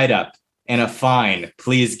I light up, and a fine,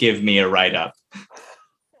 please give me a write-up.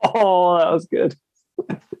 Oh, that was good.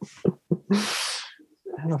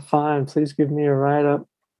 And fine, please give me a write up.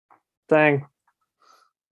 Dang.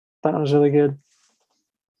 That was really good.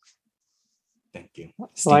 Thank you. I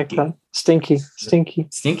like that. Stinky.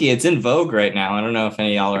 Stinky, it's in vogue right now. I don't know if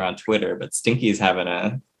any of y'all are on Twitter, but Stinky is having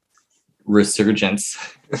a resurgence.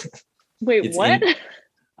 Wait, It's what?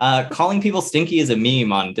 Calling people stinky is a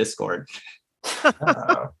meme on Discord.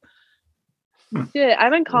 Shit,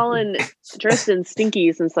 I've been calling Tristan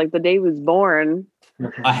Stinky since the day he was born.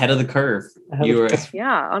 Ahead of the curve. Ahead You of were the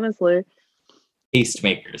Yeah, honestly.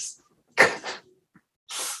 tastemakers.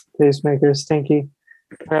 Tastemaker, stinky.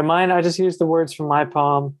 Okay, mine, I just used the words from my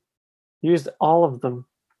poem. Used all of them.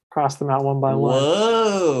 Crossed them out one by one.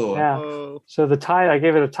 Whoa. Yeah. Oh. So the title, I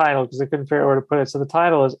gave it a title because I couldn't figure out where to put it. So the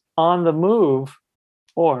title is On the Move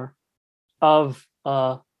or of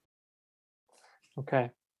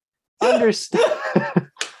okay.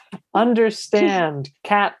 Understand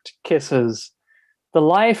cat kisses. The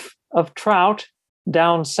life of trout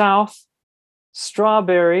down south.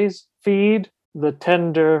 Strawberries feed the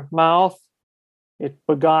tender mouth, it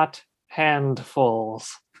begot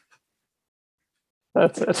handfuls.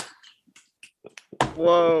 That's it.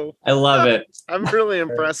 Whoa. I love it. I'm really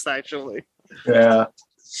impressed, actually. Yeah.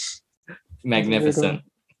 Magnificent.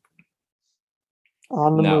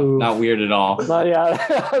 On the No, move. not weird at all. Yeah,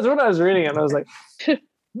 that's when I was reading it. And I was like, this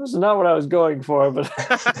is not what I was going for, but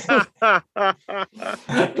I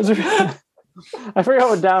forgot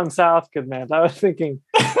what down south could meant. I was thinking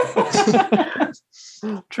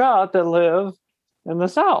trout that live in the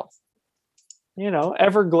south.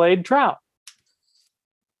 Everglade trout.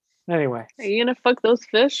 Anyway. Are you gonna fuck those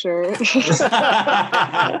fish or? If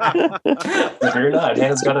you're not,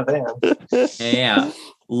 Hannah's got a van. Yeah.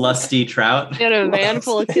 Lusty trout. Got a van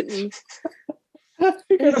full of kittens.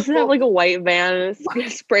 It's not like a white van. And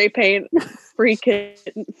it's spray paint, free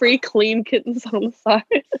clean kittens on the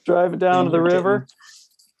side. Drive it down to the river.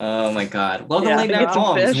 Oh my God. Welcome Yeah, to Late to Night get some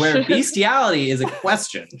Poems, fish. where bestiality is a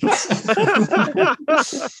question.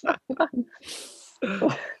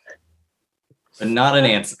 But not an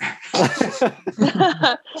answer.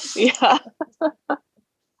 Yeah.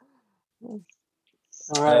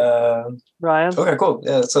 All right, Ryan. Okay, cool.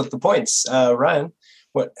 So the points. Ryan,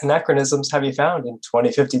 what anachronisms have you found in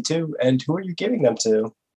 2052 and who are you giving them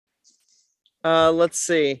to? Let's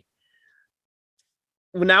see.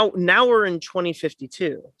 Now we're in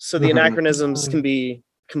 2052, so the Mhm. anachronisms can be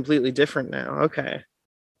completely different now. Okay.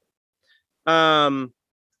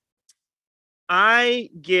 I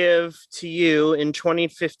give to you in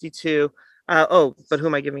 2052. But who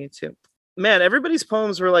am I giving it to? Man, everybody's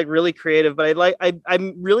poems were like really creative, but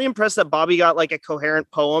I'm really impressed that Bobby got like a coherent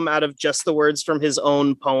poem out of just the words from his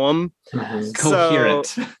own poem. Mhm. Coherent.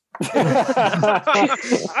 So,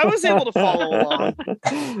 I was able to follow along.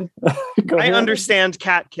 I understand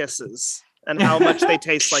cat kisses and how much they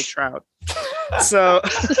taste like trout. So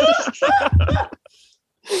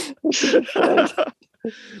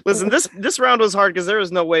listen, this round was hard because there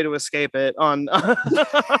was no way to escape it on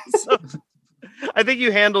so, I think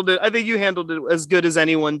you handled it as good as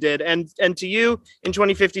anyone did. And to you in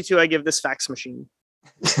 2052, I give this fax machine.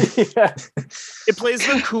 Yeah. It plays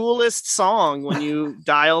the coolest song when you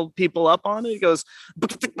dial people up on it. It goes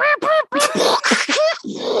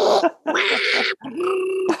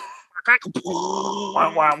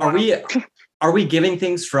Are we giving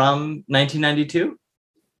things from 1992?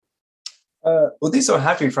 Well, these don't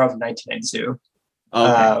have to be from 1992.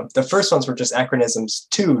 Okay. The first ones were just anachronisms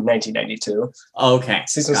to 1992. Okay.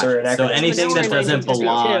 These ones are Gotcha. So anachronisms. anything that doesn't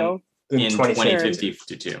belong in 2052.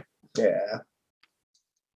 2052. Yeah.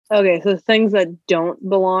 Okay, so things that don't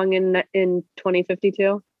belong in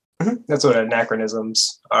 2052. That's what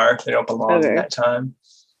anachronisms are. They don't belong in that time.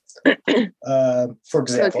 For So it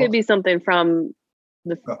example, could be something from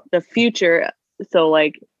the future. So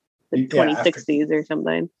like the 2060s or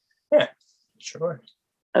something. Yeah, sure.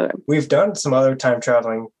 Okay. We've done some other time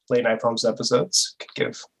traveling late night poems episodes. Could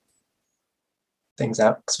give things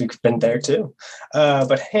out because we've been there too.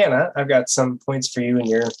 But Hannah, I've got some points for you in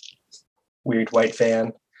your weird white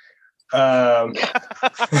van. I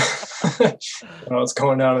don't know what's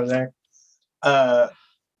going on in there.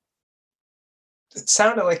 It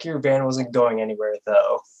sounded like your van wasn't going anywhere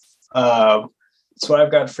though. So what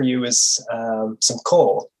I've got for you is some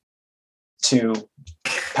coal to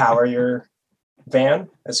power your van.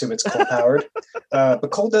 I assume it's coal powered.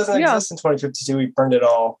 But coal doesn't exist in 2052. We burned it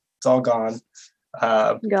all. It's all gone.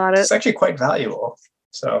 Got it. It's actually quite valuable.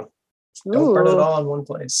 So don't burn it all in one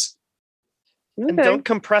place. and don't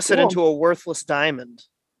compress it into a worthless diamond.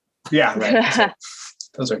 Yeah, right.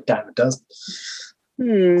 Those are a dime a dozen.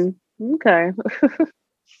 Okay.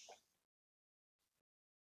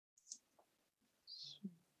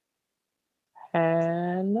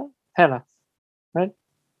 Hannah, right?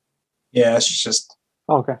 Yeah, she's just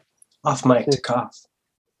Okay. off mic to cough.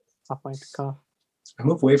 Off mic to cough. I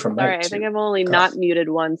move away from mic. All right, I think to I've only cough. not muted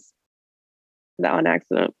once. That on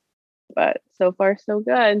accident. But so far, so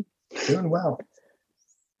good. Doing well.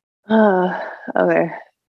 Okay.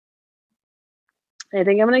 I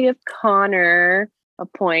think I'm gonna give Connor a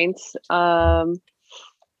point. I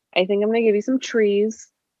think I'm gonna give you some trees,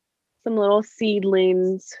 some little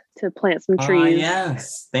seedlings to plant some trees.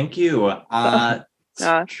 Yes, thank you.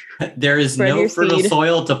 There is Spread no your fertile seed.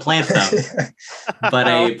 soil to plant them, but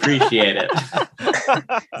I appreciate it.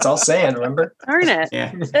 It's all sand, remember? Darn it.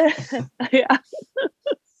 Yeah. Yeah.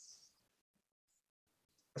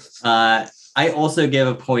 I also give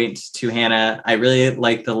a point to Hannah. I really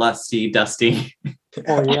like the lusty, dusty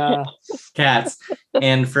Oh yeah. cats.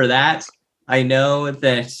 And for that, I know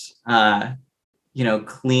that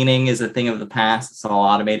cleaning is a thing of the past. It's all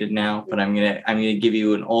automated now, but I'm gonna give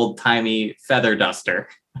you an old-timey feather duster.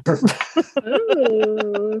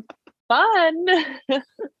 Ooh, fun.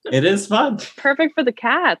 It is fun. Perfect for the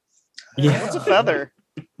cats. Yeah. What's a feather?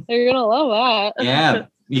 They're gonna love that. Yeah.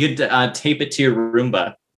 You could tape it to your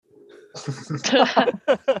Roomba.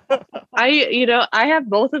 I have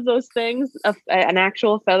both of those things, an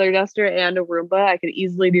actual feather duster and a Roomba. I could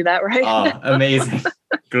easily do that right Oh, now. amazing.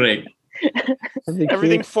 Great.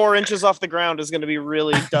 Everything 4 inches off the ground is going to be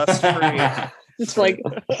really dust free. It's like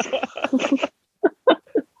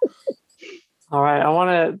All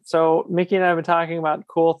right. So Mickey and I have been talking about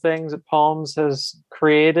cool things that Palms has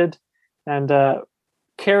created and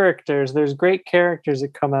characters. There's great characters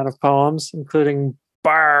that come out of Palms, including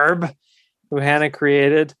Barb, who Hannah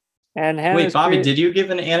created. And Wait, Bobby, did you give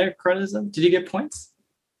an anachronism? Did you get points?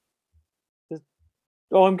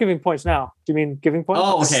 Oh, I'm giving points now. Do you mean giving points?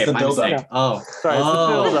 Oh, okay. The My build-up. mistake. Oh, Sorry, it's the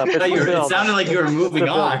build-up. It's the It build. sounded like you were moving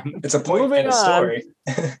on. It's a point Moving in a on. story.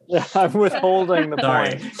 Yeah, I'm withholding the Sorry.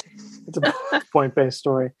 point. It's a point-based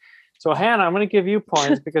story. So Hannah, I'm going to give you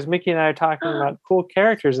points because Mickey and I are talking about cool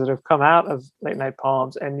characters that have come out of Late Night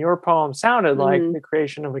Poems, and your poem sounded like the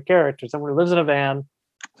creation of a character. Someone who lives in a van,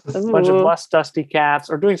 a bunch of less dusty cats,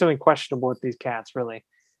 or doing something questionable with these cats, really.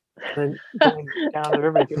 And then going down the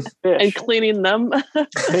river to get fish. and cleaning them.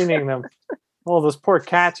 Cleaning them. Oh, those poor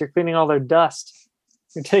cats, you're cleaning all their dust.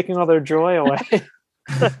 You're taking all their joy away.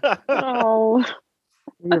 Oh,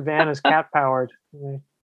 Your van is cat powered.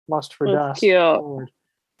 Lust for that's dust. cute. Forward.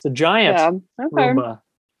 It's a giant Yeah. Okay. Roomba.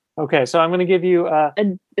 Okay, so I'm going to give you a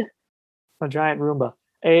giant Roomba.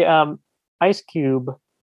 A ice cube.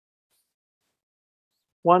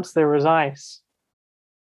 Once there was ice.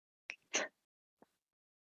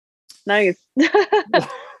 Nice.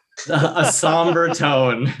 A somber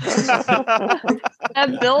tone.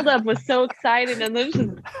 That buildup was so exciting, and then just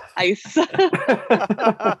ice.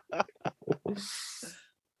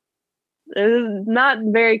 It is not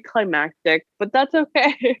very climactic, but that's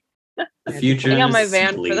okay. The future I got my is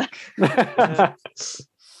van for bleak. that.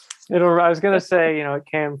 I was going to say, it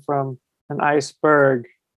came from an iceberg,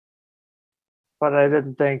 but I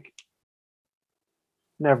didn't think.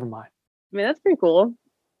 Never mind. I mean, that's pretty cool.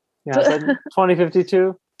 Yeah, I said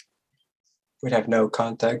 2052. We'd have no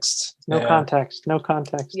context. No Yeah. context. No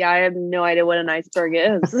context. Yeah, I have no idea what an iceberg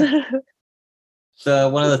is.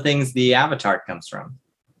 One of the things the Avatar comes from.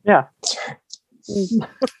 Yeah.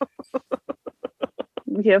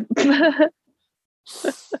 Yep.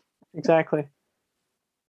 Exactly.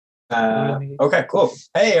 Okay, cool.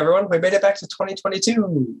 Hey, everyone, we made it back to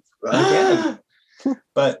 2022 again.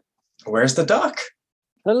 But where's the duck?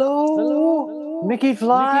 Hello? Mickey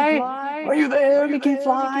Fly? Are you there, Mickey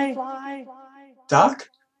Fly? Doc?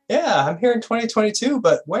 Yeah, I'm here in 2022,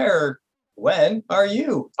 but where, when are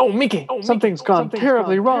you? Oh, Mickey, something's gone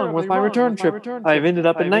terribly wrong with my return trip. I've ended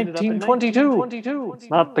up in 1922. It's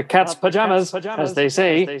not the cat's pajamas, as they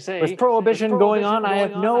say. With prohibition going on, I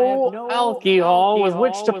have no alcohol with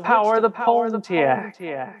which to power the Pontiac.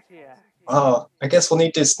 Oh, I guess we'll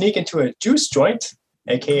need to sneak into a juice joint,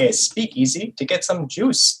 aka a speakeasy, to get some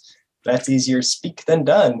juice. That's easier speak than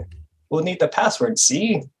done. We'll need the password,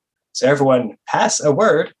 see? So everyone pass a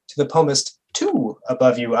word to the poemist 2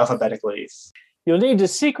 above you alphabetically. You'll need to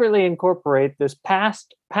secretly incorporate this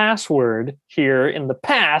past password here in the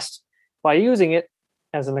past by using it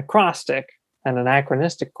as an acrostic, an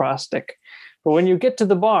anachronistic acrostic. But when you get to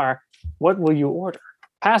the bar, what will you order?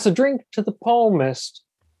 Pass a drink to the poemist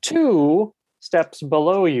 2 steps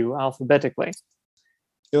below you alphabetically.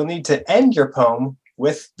 You'll need to end your poem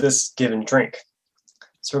with this given drink.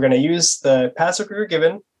 So we're going to use the password we were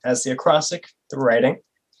given as the acrostic, the writing,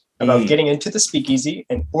 about getting into the speakeasy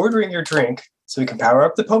and ordering your drink so we can power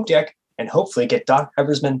up the Pontiac and hopefully get Doc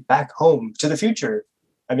Eversman back home to the future.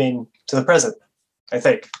 I mean, to the present, I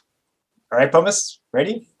think. All right, poemists,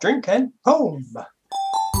 ready? Drink and poem.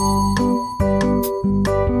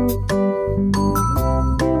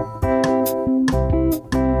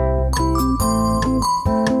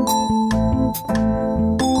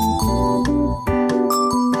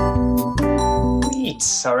 Sweet.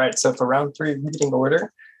 All right, so for round 3 reading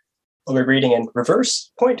order, we'll be reading in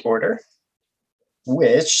reverse point order,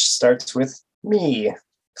 which starts with me,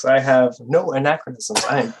 because I have no anachronisms.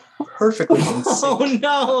 I am perfectly in sync Oh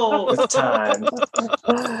no! with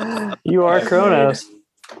time. You are I've Kronos.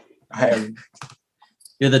 I am,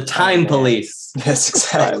 You're the time police. yes,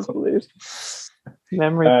 exactly.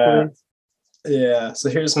 Memory Uh, police. Yeah, so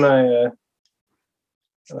here's my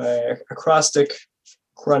my acrostic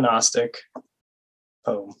chronostic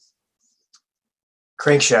poem.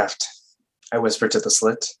 Crankshaft, I whispered to the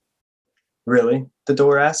slit. Really? The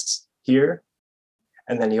door asks. Here?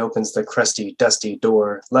 And then he opens the crusty, dusty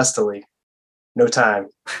door lustily. No time.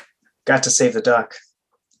 Got to save the duck.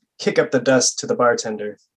 Kick up the dust to the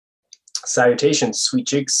bartender. Salutations, sweet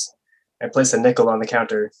cheeks. I place a nickel on the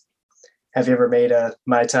counter. Have you ever made a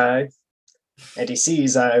Mai Tai? And he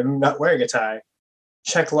sees I'm not wearing a tie.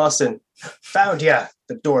 Check Lawson. Found ya.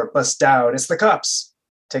 The door busts down. It's the cops.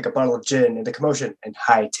 Take a bottle of gin in the commotion and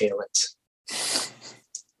hightail it.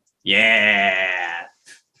 Yeah.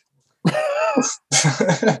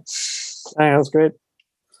 That was great.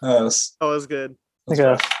 That was good. Like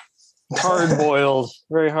a hard-boiled,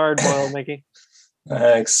 very hard-boiled, Mickey.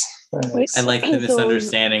 Thanks. I like the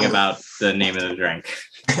misunderstanding about the name of the drink.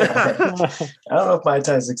 I don't know if Mai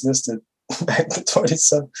Tais existed back in the 20s.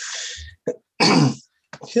 So.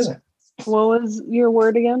 Excuse me. What was your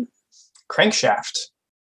word again? Crankshaft.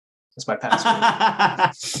 That's my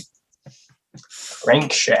password.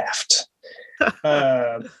 Crankshaft.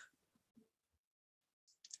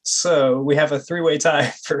 So we have a 3-way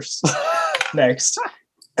tie first. Next.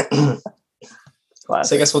 So I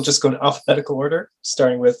guess we'll just go in alphabetical order,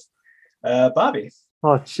 starting with Bobby.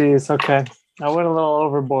 Oh, jeez. Okay. I went a little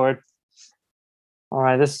overboard. All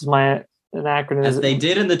right. This is an acronym. As they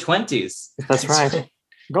did in the 20s. That's right.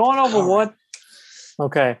 Going over what?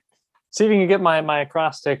 Okay. See if you can get my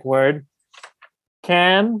acrostic word.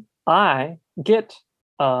 Can I get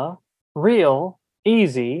a real,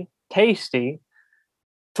 easy, tasty,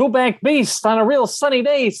 two-back beast on a real sunny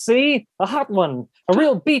day, see? A hot one. A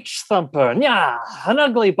real beach thumper. Yeah, an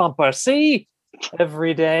ugly bumper, see?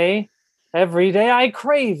 Every day I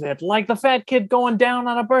crave it, like the fat kid going down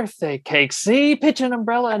on a birthday cake, see? Pitch an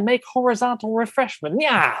umbrella and make horizontal refreshment.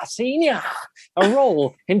 Yeah, see? Yeah. A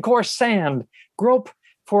roll in coarse sand. Grope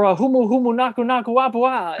for a humu humu naku naku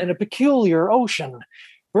apua in a peculiar ocean.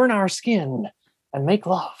 Burn our skin and make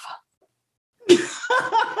love.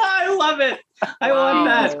 I love it. I want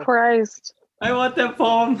that. Jesus Christ. I want that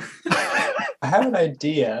poem. I have an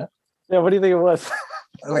idea. Yeah, what do you think it was?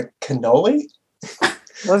 Like cannoli?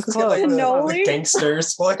 Let's Let's get like Cannoli? the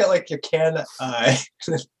gangsters. Well, I got like your can I.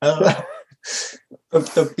 I don't know.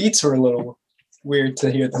 The beats were a little weird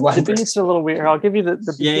to hear. The The line. beats are a little weird. I'll give you the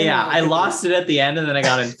beginning. Yeah. I lost it at the end and then I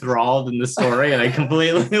got enthralled in the story and I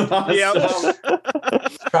completely lost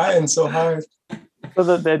it. Trying so hard. So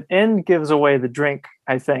the end gives away the drink,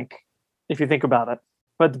 I think, if you think about it.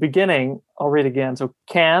 But the beginning, I'll read again. So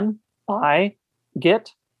can I get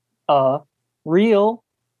a real,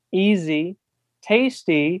 easy,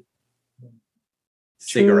 tasty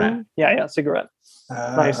Cigarette. Yeah, cigarette.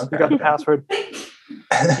 Nice. Okay. You got the password.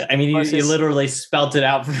 I mean, you literally spelt it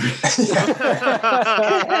out for me.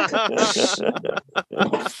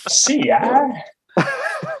 See ya.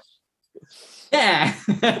 Yeah. Yeah.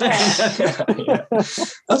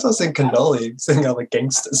 That's what I was saying cannoli, saying all the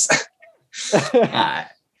gangsters. Ah,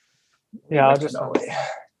 Yeah, I'll just Cannoli.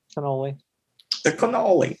 cannoli. the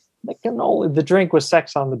cannoli. The cannoli. The drink was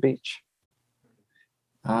Sex on the Beach.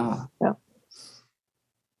 Ah. Yeah.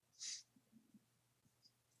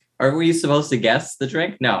 Are we supposed to guess the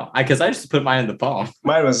drink? No, because I just put mine in the poem.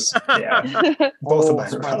 Mine was, yeah, both of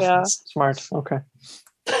mine were smart. Yeah. Smart. Okay.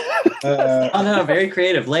 Oh no, very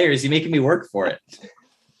creative layers. You're making me work for it.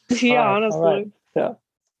 Yeah, All honestly. right.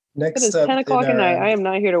 Next It is up 10 o'clock in at night. our- I am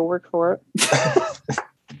not here to work for it.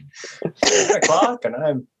 10 o'clock and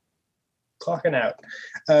I'm clocking out.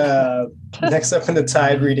 Next up in the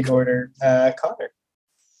tied reading order, Connor.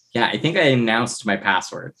 Yeah, I think I announced my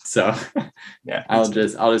password, so Yeah, I'll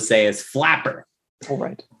just say it's flapper. All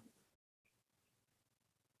right.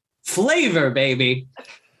 Flavor, baby.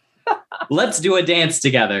 Let's do a dance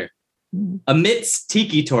together. Amidst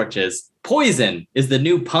tiki torches, poison is the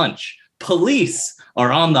new punch. Police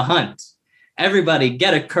are on the hunt. Everybody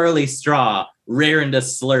get a curly straw, raring to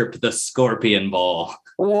slurp the scorpion bowl.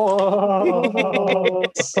 Whoa.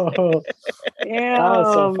 Yeah. That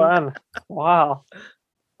was so fun. Wow.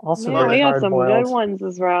 Also Man, we very got hard some boiled. good ones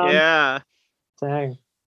this round. Yeah. Dang.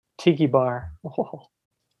 Tiki bar. Oh,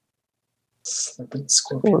 Slipping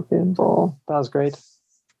scorpion. scorpion bowl. That was great.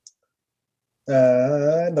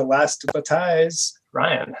 And the last of the ties,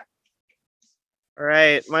 Ryan. All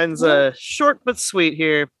right. Mine's short but sweet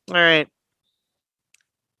here. All right.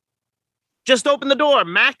 Just open the door,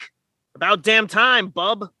 Mac. About damn time,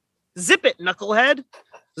 bub. Zip it, knucklehead.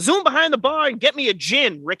 Zoom behind the bar and get me a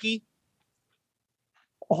gin, Ricky.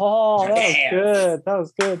 Oh, that was Damn. good. That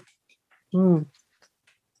was good. Mm.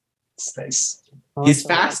 It's nice. These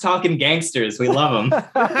fast talking gangsters, we love them.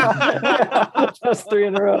 That's 3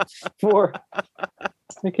 in a row. 4.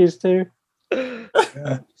 Mickey's 2. Well,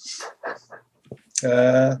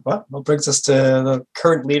 that brings us to the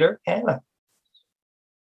current leader, Hannah.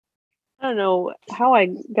 I don't know how I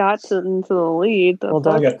got into the lead. Well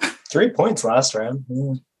I done. got 3 points last round.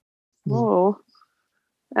 Yeah. Oh.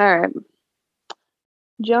 All right.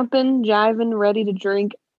 Jumping, jiving, ready to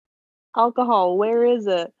drink alcohol. Where is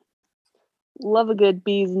it? Love a good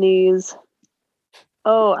bee's knees.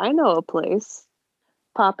 Oh, I know a place.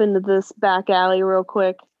 Pop into this back alley real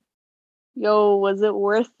quick. Yo, was it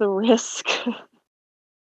worth the risk?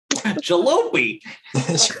 Jalopy.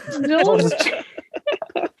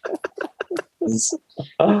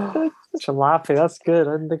 Jalopy, that's good.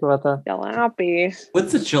 I didn't think about that. Jalopy.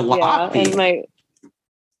 What's a jalopy? Yeah, and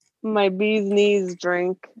my bee's knees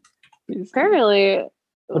drink. Apparently, it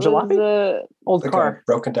was jalopy? Old Like car. a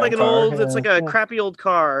broken down Like an car. old, it's like a Yeah. crappy old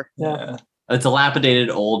car. Yeah. A dilapidated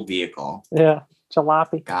old vehicle. Yeah,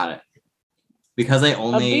 jalopy. Got it. Because I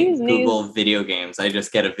only bee's Google knees- video games, I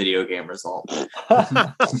just get a video game result.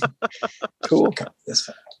 Cool. This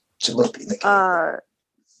jalopy.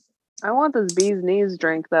 I want this bee's knees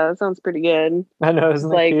drink though. It sounds pretty good. I know, isn't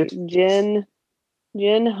that Like cute? gin,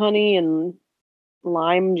 honey, and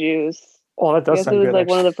lime juice. Oh, that I does guess it sound was good. like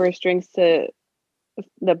one of actually. the first drinks that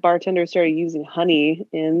bartenders started using honey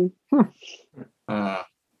in.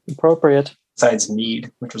 Appropriate. Besides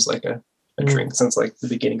mead, which was like a drink since like the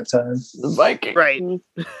beginning of time. The Viking. Right.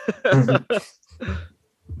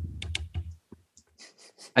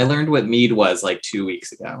 I learned what mead was like 2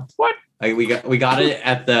 weeks ago. What? Like we got it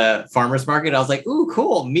at the farmer's market. I was like, ooh,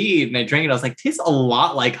 cool, mead. And I drank it. I was like, tastes a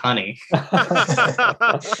lot like honey.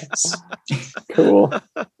 Cool.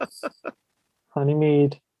 Honey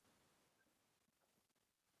mead.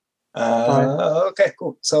 Okay,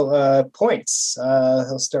 cool. So points.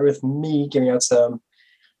 I'll start with me giving out some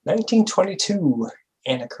 1922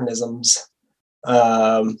 anachronisms.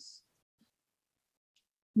 I'm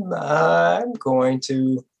going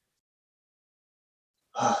to.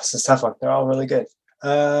 Oh, this is a tough one. They're all really good.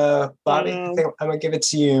 Bobby, I think I'm gonna give it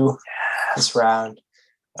to you this round.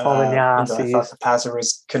 All the Even though I Nazis. thought the passer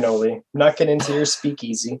was cannoli. I'm not getting into your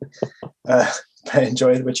speakeasy. I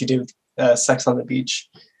enjoyed what you do. Sex on the beach.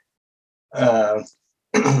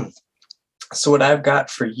 So what I've got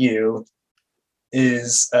for you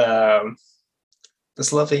is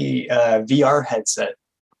this lovely VR headset.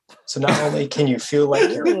 So not only can you feel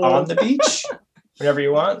like you're on the beach whenever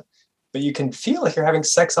you want, but you can feel like you're having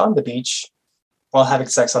sex on the beach while having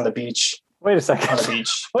sex on the beach Wait a second. on the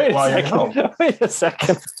beach Wait while a you're at home. second. Wait a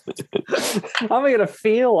second. How am I gonna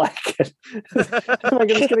feel like it? Am I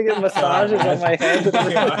just gonna get massages on my head?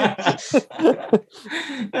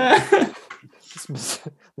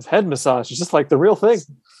 This head massage is just like the real thing.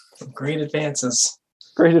 Great advances.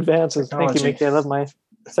 Great advances. Thank you, Technology. Mickey. I love my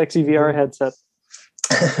sexy VR headset.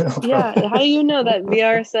 Yeah, how do you know that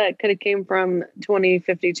VR set could have came from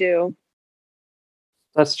 2052?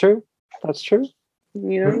 That's true. That's true.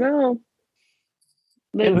 You don't know.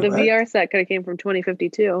 The VR set could have came from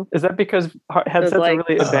 2052. Is that because our headsets like- are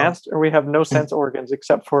really advanced, or we have no sense organs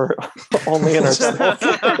except for only in our skulls?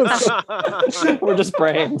 We're just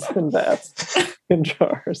brains and vats in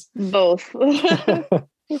jars. Both.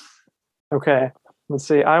 Okay, let's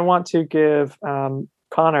see. I want to give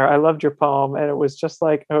Connor. I loved your poem, and it was just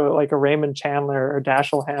like a Raymond Chandler or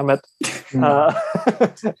Dashiell Hammett.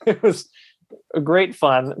 It was a great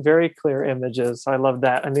fun, very clear images. I love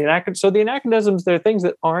that. And the anachronisms, they're things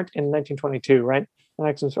that aren't in 1922, right?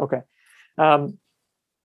 Anachronisms, okay. I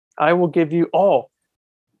will give you. I'm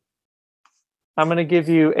going to give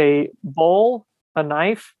you a bowl, a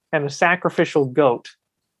knife, and a sacrificial goat.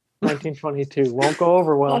 1922 won't go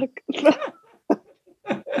over well.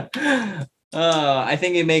 I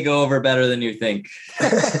think it may go over better than you think.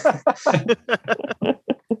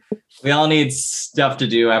 We all need stuff to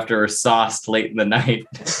do after we're sauced late in the night,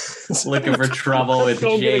 looking for trouble with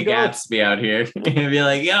Go Jay get a goat. Gatsby out here. And be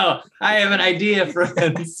like, yo, I have an idea,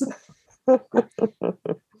 friends.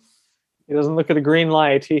 He doesn't look at a green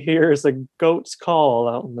light. He hears a goat's call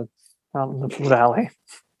out in the valley.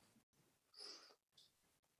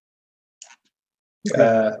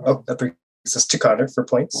 That brings us to Connor for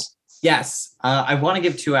points. Yes, I want to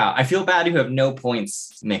give 2 out. I feel bad you have no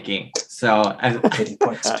points, Mickey. So Pity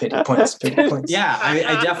points, pity points, pity points. yeah,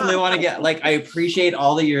 I definitely want to get, like, I appreciate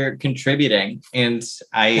all that you're contributing, and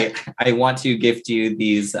I want to gift you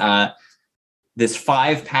these this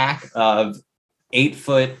 5-pack of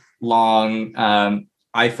 8-foot long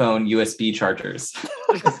iPhone USB chargers.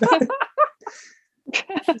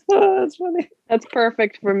 That's funny. That's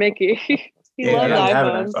perfect for Mickey. He Yeah, loves I have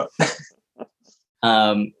an iPhones.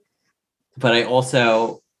 iPhone. But I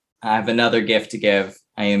also have another gift to give.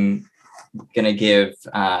 I am gonna give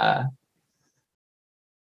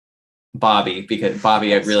Bobby, because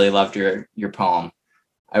Bobby, I really loved your poem.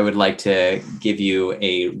 I would like to give you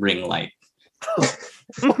a ring light.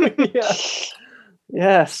 Yeah.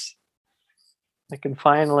 Yes. I can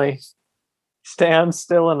finally stand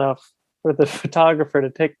still enough for the photographer to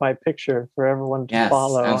take my picture for everyone to Yes,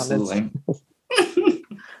 follow absolutely.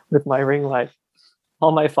 with my ring light.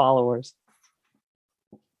 All my followers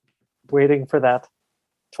waiting for that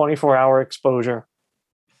 24-hour exposure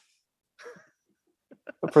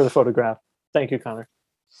for the photograph. Thank you, Connor.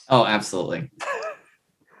 Oh, absolutely.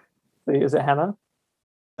 Is it Hannah?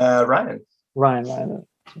 Ryan. Ryan.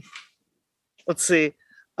 Let's see.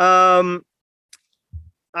 I'm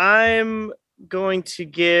going to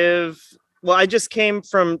give. Well, I just came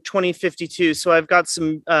from 2052, so I've got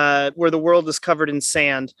some where the world is covered in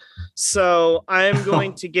sand. So I'm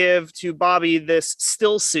going to give to Bobby this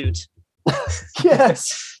still suit.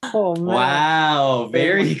 Yes. Oh man. Wow,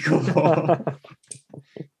 very cool.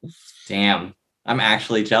 Damn. I'm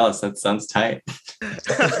actually jealous. That sounds tight.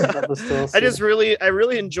 I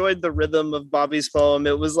really enjoyed the rhythm of Bobby's poem.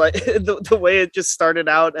 It was like the way it just started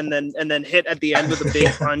out and then hit at the end with a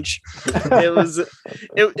big punch.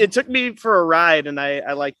 It took me for a ride, and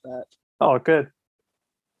I like that. Oh, good.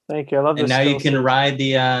 Thank you. I love this. And now you can ride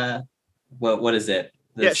the what is it?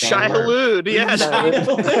 The Shai Hulud. Yeah, Shai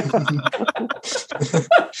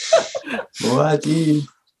Muad'Dib.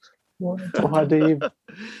 Muad'Dib.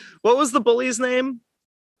 What was the bully's name?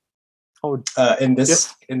 Oh, in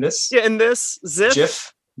this, Yeah, in this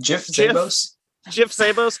Ziff. Jif Zabos. Jif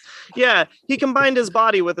Zabos. Yeah, he combined his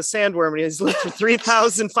body with a sandworm, and he's lived for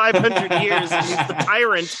 3,500 years, and he's the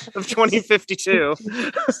tyrant of 2052.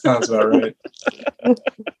 Sounds about right.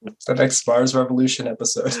 The next Mars Revolution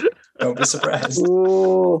episode. Don't be surprised.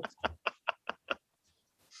 Ooh.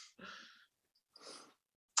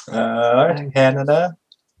 Canada.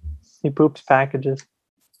 He poops packages.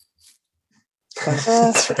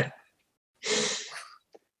 That's right. This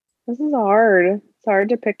is hard. It's hard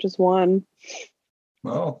to pick just one.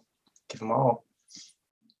 Well, give them all.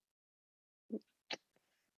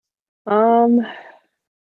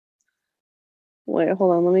 Wait,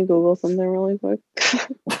 hold on. Let me Google something really quick.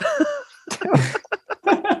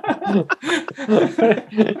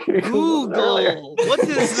 Google. What is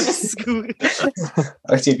this?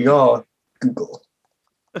 I give you all Google.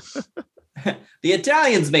 The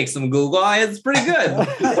Italians make some Google. It's pretty good.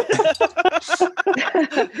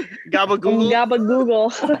 Gabagool.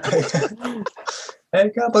 Gabagool. Hey,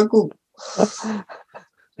 Gabagool.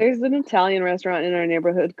 There's an Italian restaurant in our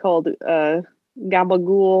neighborhood called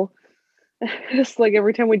Gabagool. It's like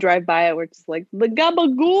every time we drive by it, we're just like, the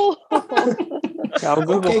Gabagool.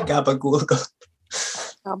 Okay, Gabagool.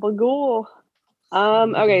 Gabagool.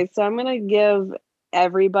 Okay, so I'm gonna give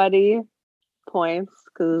everybody points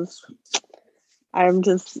because I'm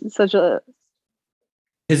just such a.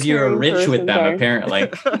 Because you're rich with them, Sorry.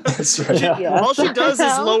 apparently. That's right. Yeah. All she does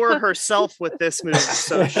is lower herself with this move.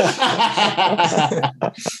 So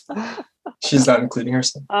She's not including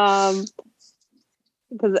herself.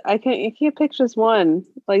 Because you can't pick just one.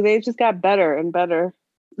 Like they just got better and better.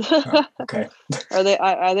 Oh, okay. Are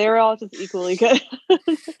they all just equally good?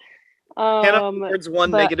 Hannah awards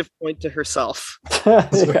one but- negative point to herself.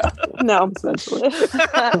 Yeah. No.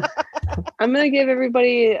 I'm gonna give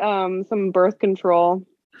everybody some birth control.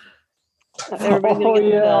 Everybody's gonna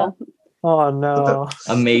get the pill. Oh no.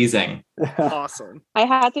 Amazing. Awesome.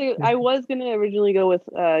 I was gonna originally go with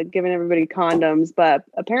giving everybody condoms, but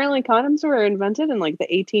apparently condoms were invented in like the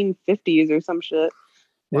 1850s or some shit.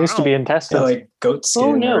 It used to be Yeah, intestines. like goat skin.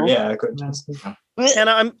 Oh, no. Or, yeah, goat skin.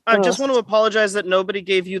 Hannah, I just want to apologize that nobody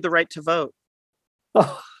gave you the right to vote.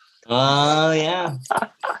 Oh, yeah.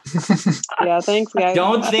 Yeah, thanks guys.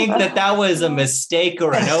 Don't think that was a mistake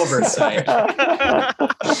or an oversight.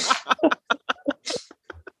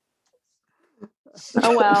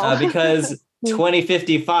 Oh well. Because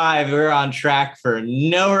 2055, we're on track for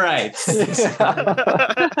no rights. There's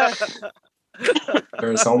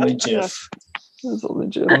only Jif. It's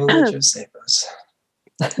legit. Only Jif Sabos.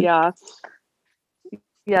 Yeah.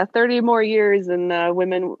 Yeah, 30 more years and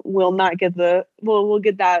women will not get we'll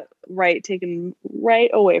get that right taken right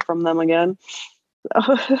away from them again.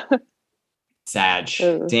 So, Sag.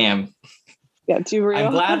 Ugh. Damn. yeah, too real.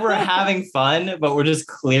 I'm glad we're having fun, but we're just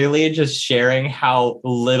clearly just sharing how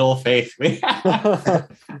little faith we have.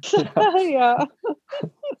 Yeah.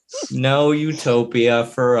 No utopia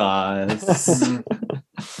for us.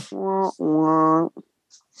 Wah, wah.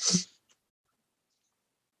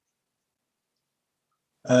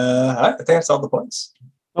 I think that's all the points.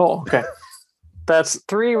 Oh, okay. That's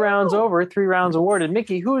 3 rounds over, 3 rounds awarded.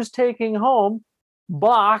 Mickey, who's taking home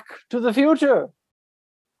Bach to the Future?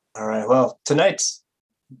 All right. Well, tonight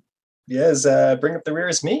Yes, bring up the rear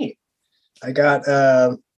is me. I got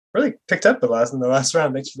really picked up in the last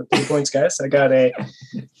round. Thanks for the ping points, guys. I got a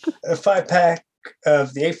 5-pack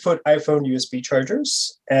of the 8-foot iPhone USB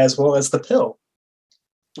chargers, as well as the pill.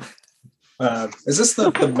 Is this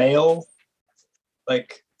the male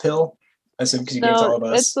like pill? I assume because you gave it to all of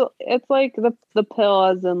us. It's like the pill,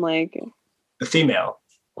 as in like The female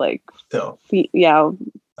like pill. Yeah.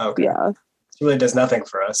 Okay. Yeah. It really does nothing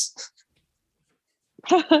for us.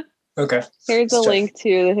 Okay. Here's a link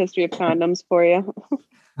to the history of condoms for you.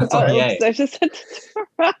 That's all right. Oops, I just sent it to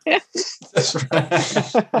Ryan. That's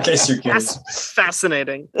right. In case you're curious. That's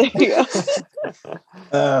fascinating. There you go.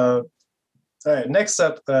 All right. Next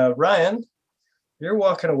up, Ryan, you're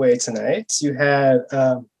walking away tonight. You had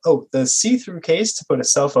the see-through case to put a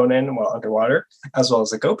cell phone in while underwater, as well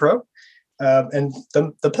as a GoPro, and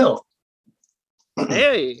the pill.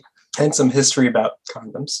 Hey. And some history about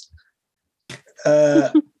condoms.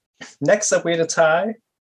 Next up, we had a tie.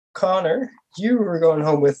 Connor, you were going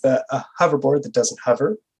home with a hoverboard that doesn't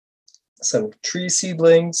hover, some tree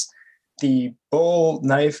seedlings, the bowl,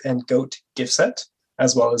 knife, and goat gift set,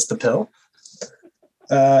 as well as the pill.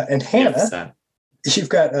 And Hannah, you've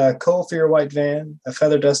got a coal for your white van, a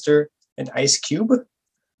feather duster, an ice cube.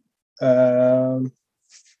 And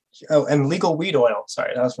legal weed oil.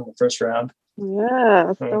 Sorry, that was from the first round.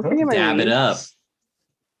 Yeah. Don't forget my Dab it up.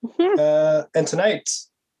 And tonight,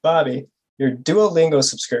 Bobby, your Duolingo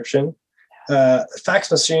subscription,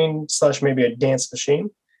 fax machine / maybe a dance machine,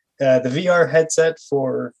 the VR headset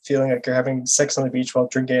for feeling like you're having sex on the beach while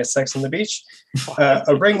drinking a sex on the beach,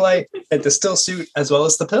 a ring light, and the still suit, as well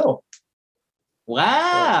as the pill.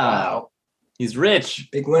 Wow. He's rich.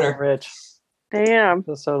 Big winner. Rich. Damn.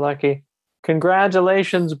 Feel so lucky.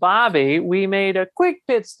 Congratulations, Bobby. We made a quick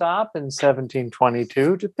pit stop in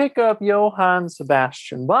 1722 to pick up Johann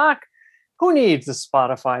Sebastian Bach. Who needs a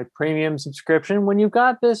Spotify premium subscription when you've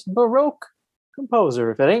got this Baroque composer?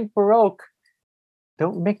 If it ain't Baroque,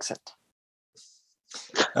 don't mix it.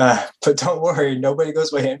 But don't worry, nobody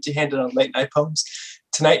goes away empty-handed on late night poems.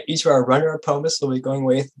 Tonight, each of our runner-up poemists will be going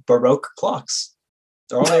away with Baroque clocks.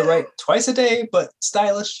 They're only right twice a day, but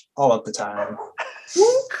stylish all of the time.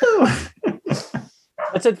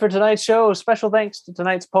 That's it for tonight's show. Special thanks to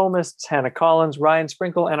tonight's poemists, Hannah Collins, Ryan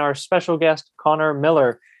Sprinkle, and our special guest, Connor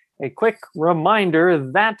Miller. A quick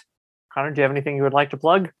reminder that, Connor, do you have anything you would like to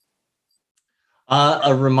plug?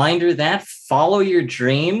 A reminder that follow your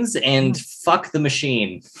dreams and fuck the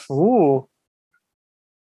machine. Ooh.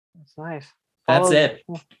 That's nice. That's it.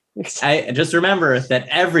 I just remember that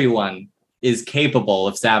everyone is capable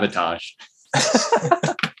of sabotage.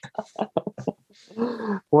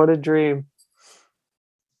 What a dream.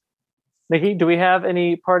 Nikki, do we have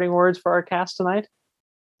any parting words for our cast tonight?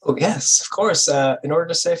 Oh, yes, of course. In order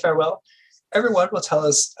to say farewell, everyone will tell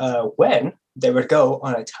us when they would go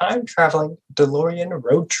on a time-traveling DeLorean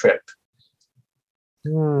road trip.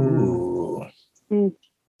 Ooh.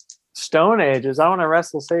 Stone Ages. I want to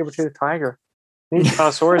wrestle saber-toothed tiger. Need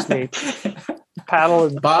Spinosaurus meat. Paddle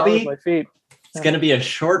and Bobby, with my feet. It's going to be a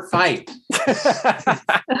short fight.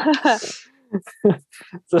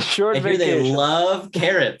 It's a short I hear vacation. they love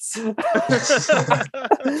carrots.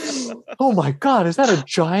 Oh my God, is that a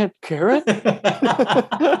giant carrot?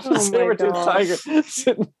 Saber-toothed tiger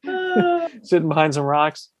sitting behind some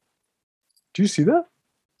rocks. Do you see that?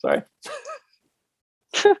 Sorry.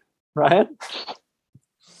 Ryan?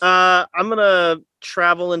 I'm going to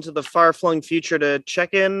travel into the far-flung future to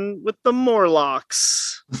check in with the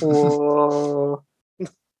Morlocks. Whoa.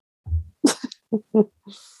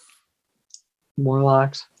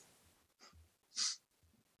 Morlocks.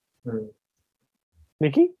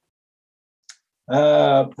 Nikki?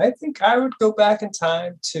 I think I would go back in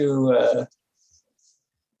time to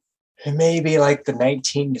maybe like the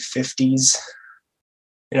 1950s.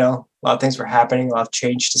 You know, a lot of things were happening, a lot of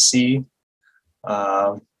change to see.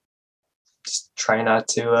 Just try not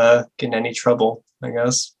to get in any trouble, I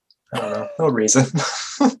guess. I don't know. No reason.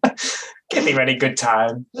 Can't think of any good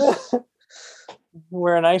time.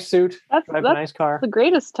 Wear a nice suit. Drive a nice car. The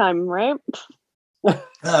greatest time, right?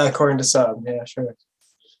 According to some, yeah, sure.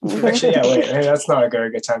 Actually, yeah, wait, that's not a very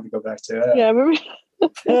good time to go back to. Yeah, remember?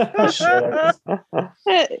 Sure.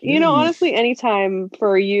 You know, honestly, any time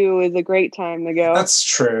for you is a great time to go. That's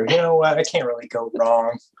true. You know what? I can't really go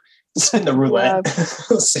wrong. Spin the roulette.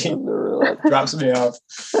 We'll see. Drops me off.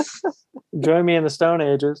 Join me in the Stone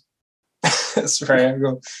Ages. That's right.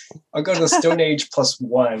 I'll go to the Stone Age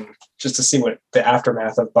 +1 just to see what the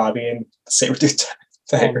aftermath of Bobby and Saber-tooth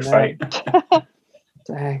tiger fight.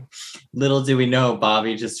 Dang. Little do we know,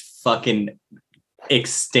 Bobby just fucking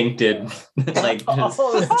extincted, like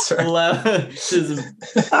That's right. just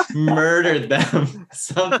murdered them.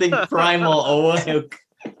 Something primal awoke.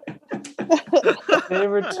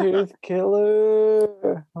 Saber-tooth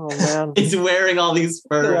killer. Oh man. He's wearing all these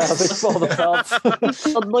Yeah, furs. they all the pelts.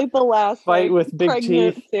 Like the last Fight like, with big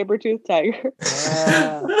pregnant teeth. saber-tooth tiger.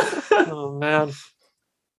 Yeah. Oh man.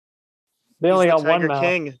 They only He's got the one Tiger mouth.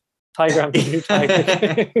 King. Tiger after new Tiger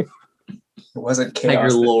King. It wasn't Tiger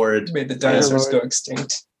chaos that Lord. made the dinosaurs Lord. go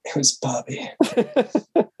extinct. It was Bobby.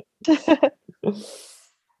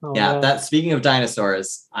 Oh, Yeah, man. that speaking of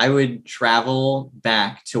dinosaurs, I would travel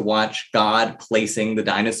back to watch God placing the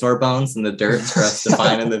dinosaur bones in the dirt for us to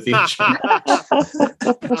find in the future.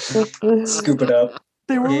 Scoop it up.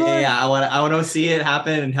 They were right. Yeah, I want to see it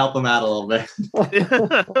happen and help them out a little bit.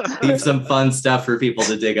 Leave some fun stuff for people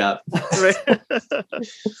to dig up.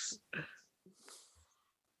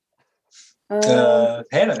 Hannah,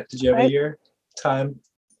 did you have a year time?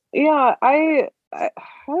 Yeah, I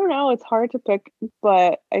don't know. It's hard to pick,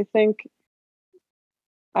 but I think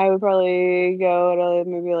I would probably go to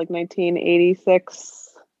maybe like 1986,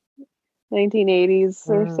 1980s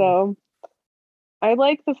or so. I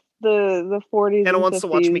like the 40s. Hannah and wants 50s, to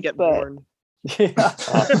watch me get but born. Yeah.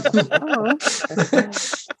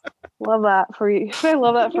 love that for you. I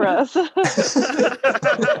love that for us.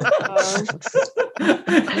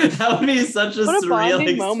 That would be such a What a surreal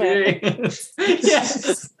bonding moment. experience.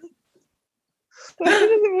 Yes. It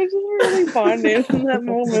was just really bonding in that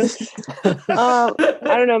moment.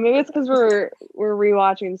 I don't know. Maybe it's because we're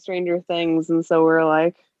rewatching Stranger Things, and so we're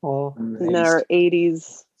like Oh, in our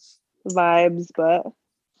 80s vibes. But I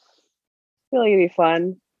feel like it'd be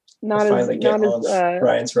fun. Not I finally as get not all as of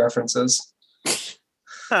Ryan's references.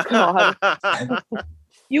 God.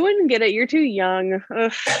 You wouldn't get it. You're too young.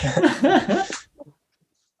 Ugh,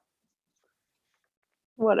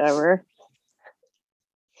 whatever.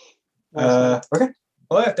 Okay.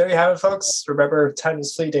 Well, yeah, there you have it, folks. Remember, time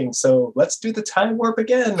is fleeting, so let's do the time warp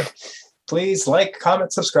again. Please like,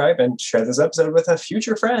 comment, subscribe, and share this episode with a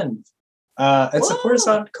future friend. And support us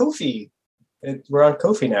on Ko-fi. We're on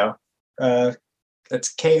Ko-fi now.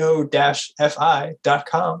 That's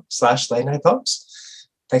ko-fi.com/late-night-poems.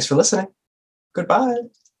 Thanks for listening. Goodbye.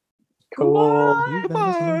 cool. You've been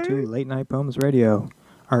listening to Late Night Poems Radio.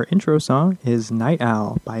 Our intro song is Night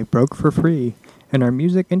Owl by Broke for Free, and our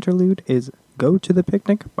music interlude is Go to the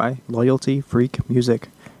Picnic by Loyalty Freak Music,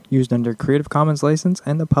 used under Creative Commons license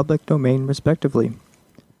and the public domain respectively.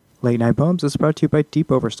 Late Night Poems is brought to you by Deep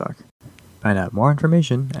Overstock. Find out more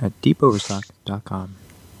information at deepoverstock.com.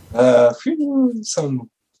 Some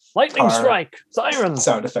Lightning Car. strike. Sirens.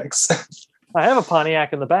 sound effects. I have a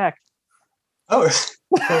Pontiac in the back. Oh,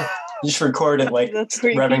 you should record it like That's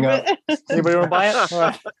where you revving keep up. it. Anybody want to buy it?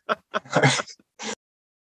 All right.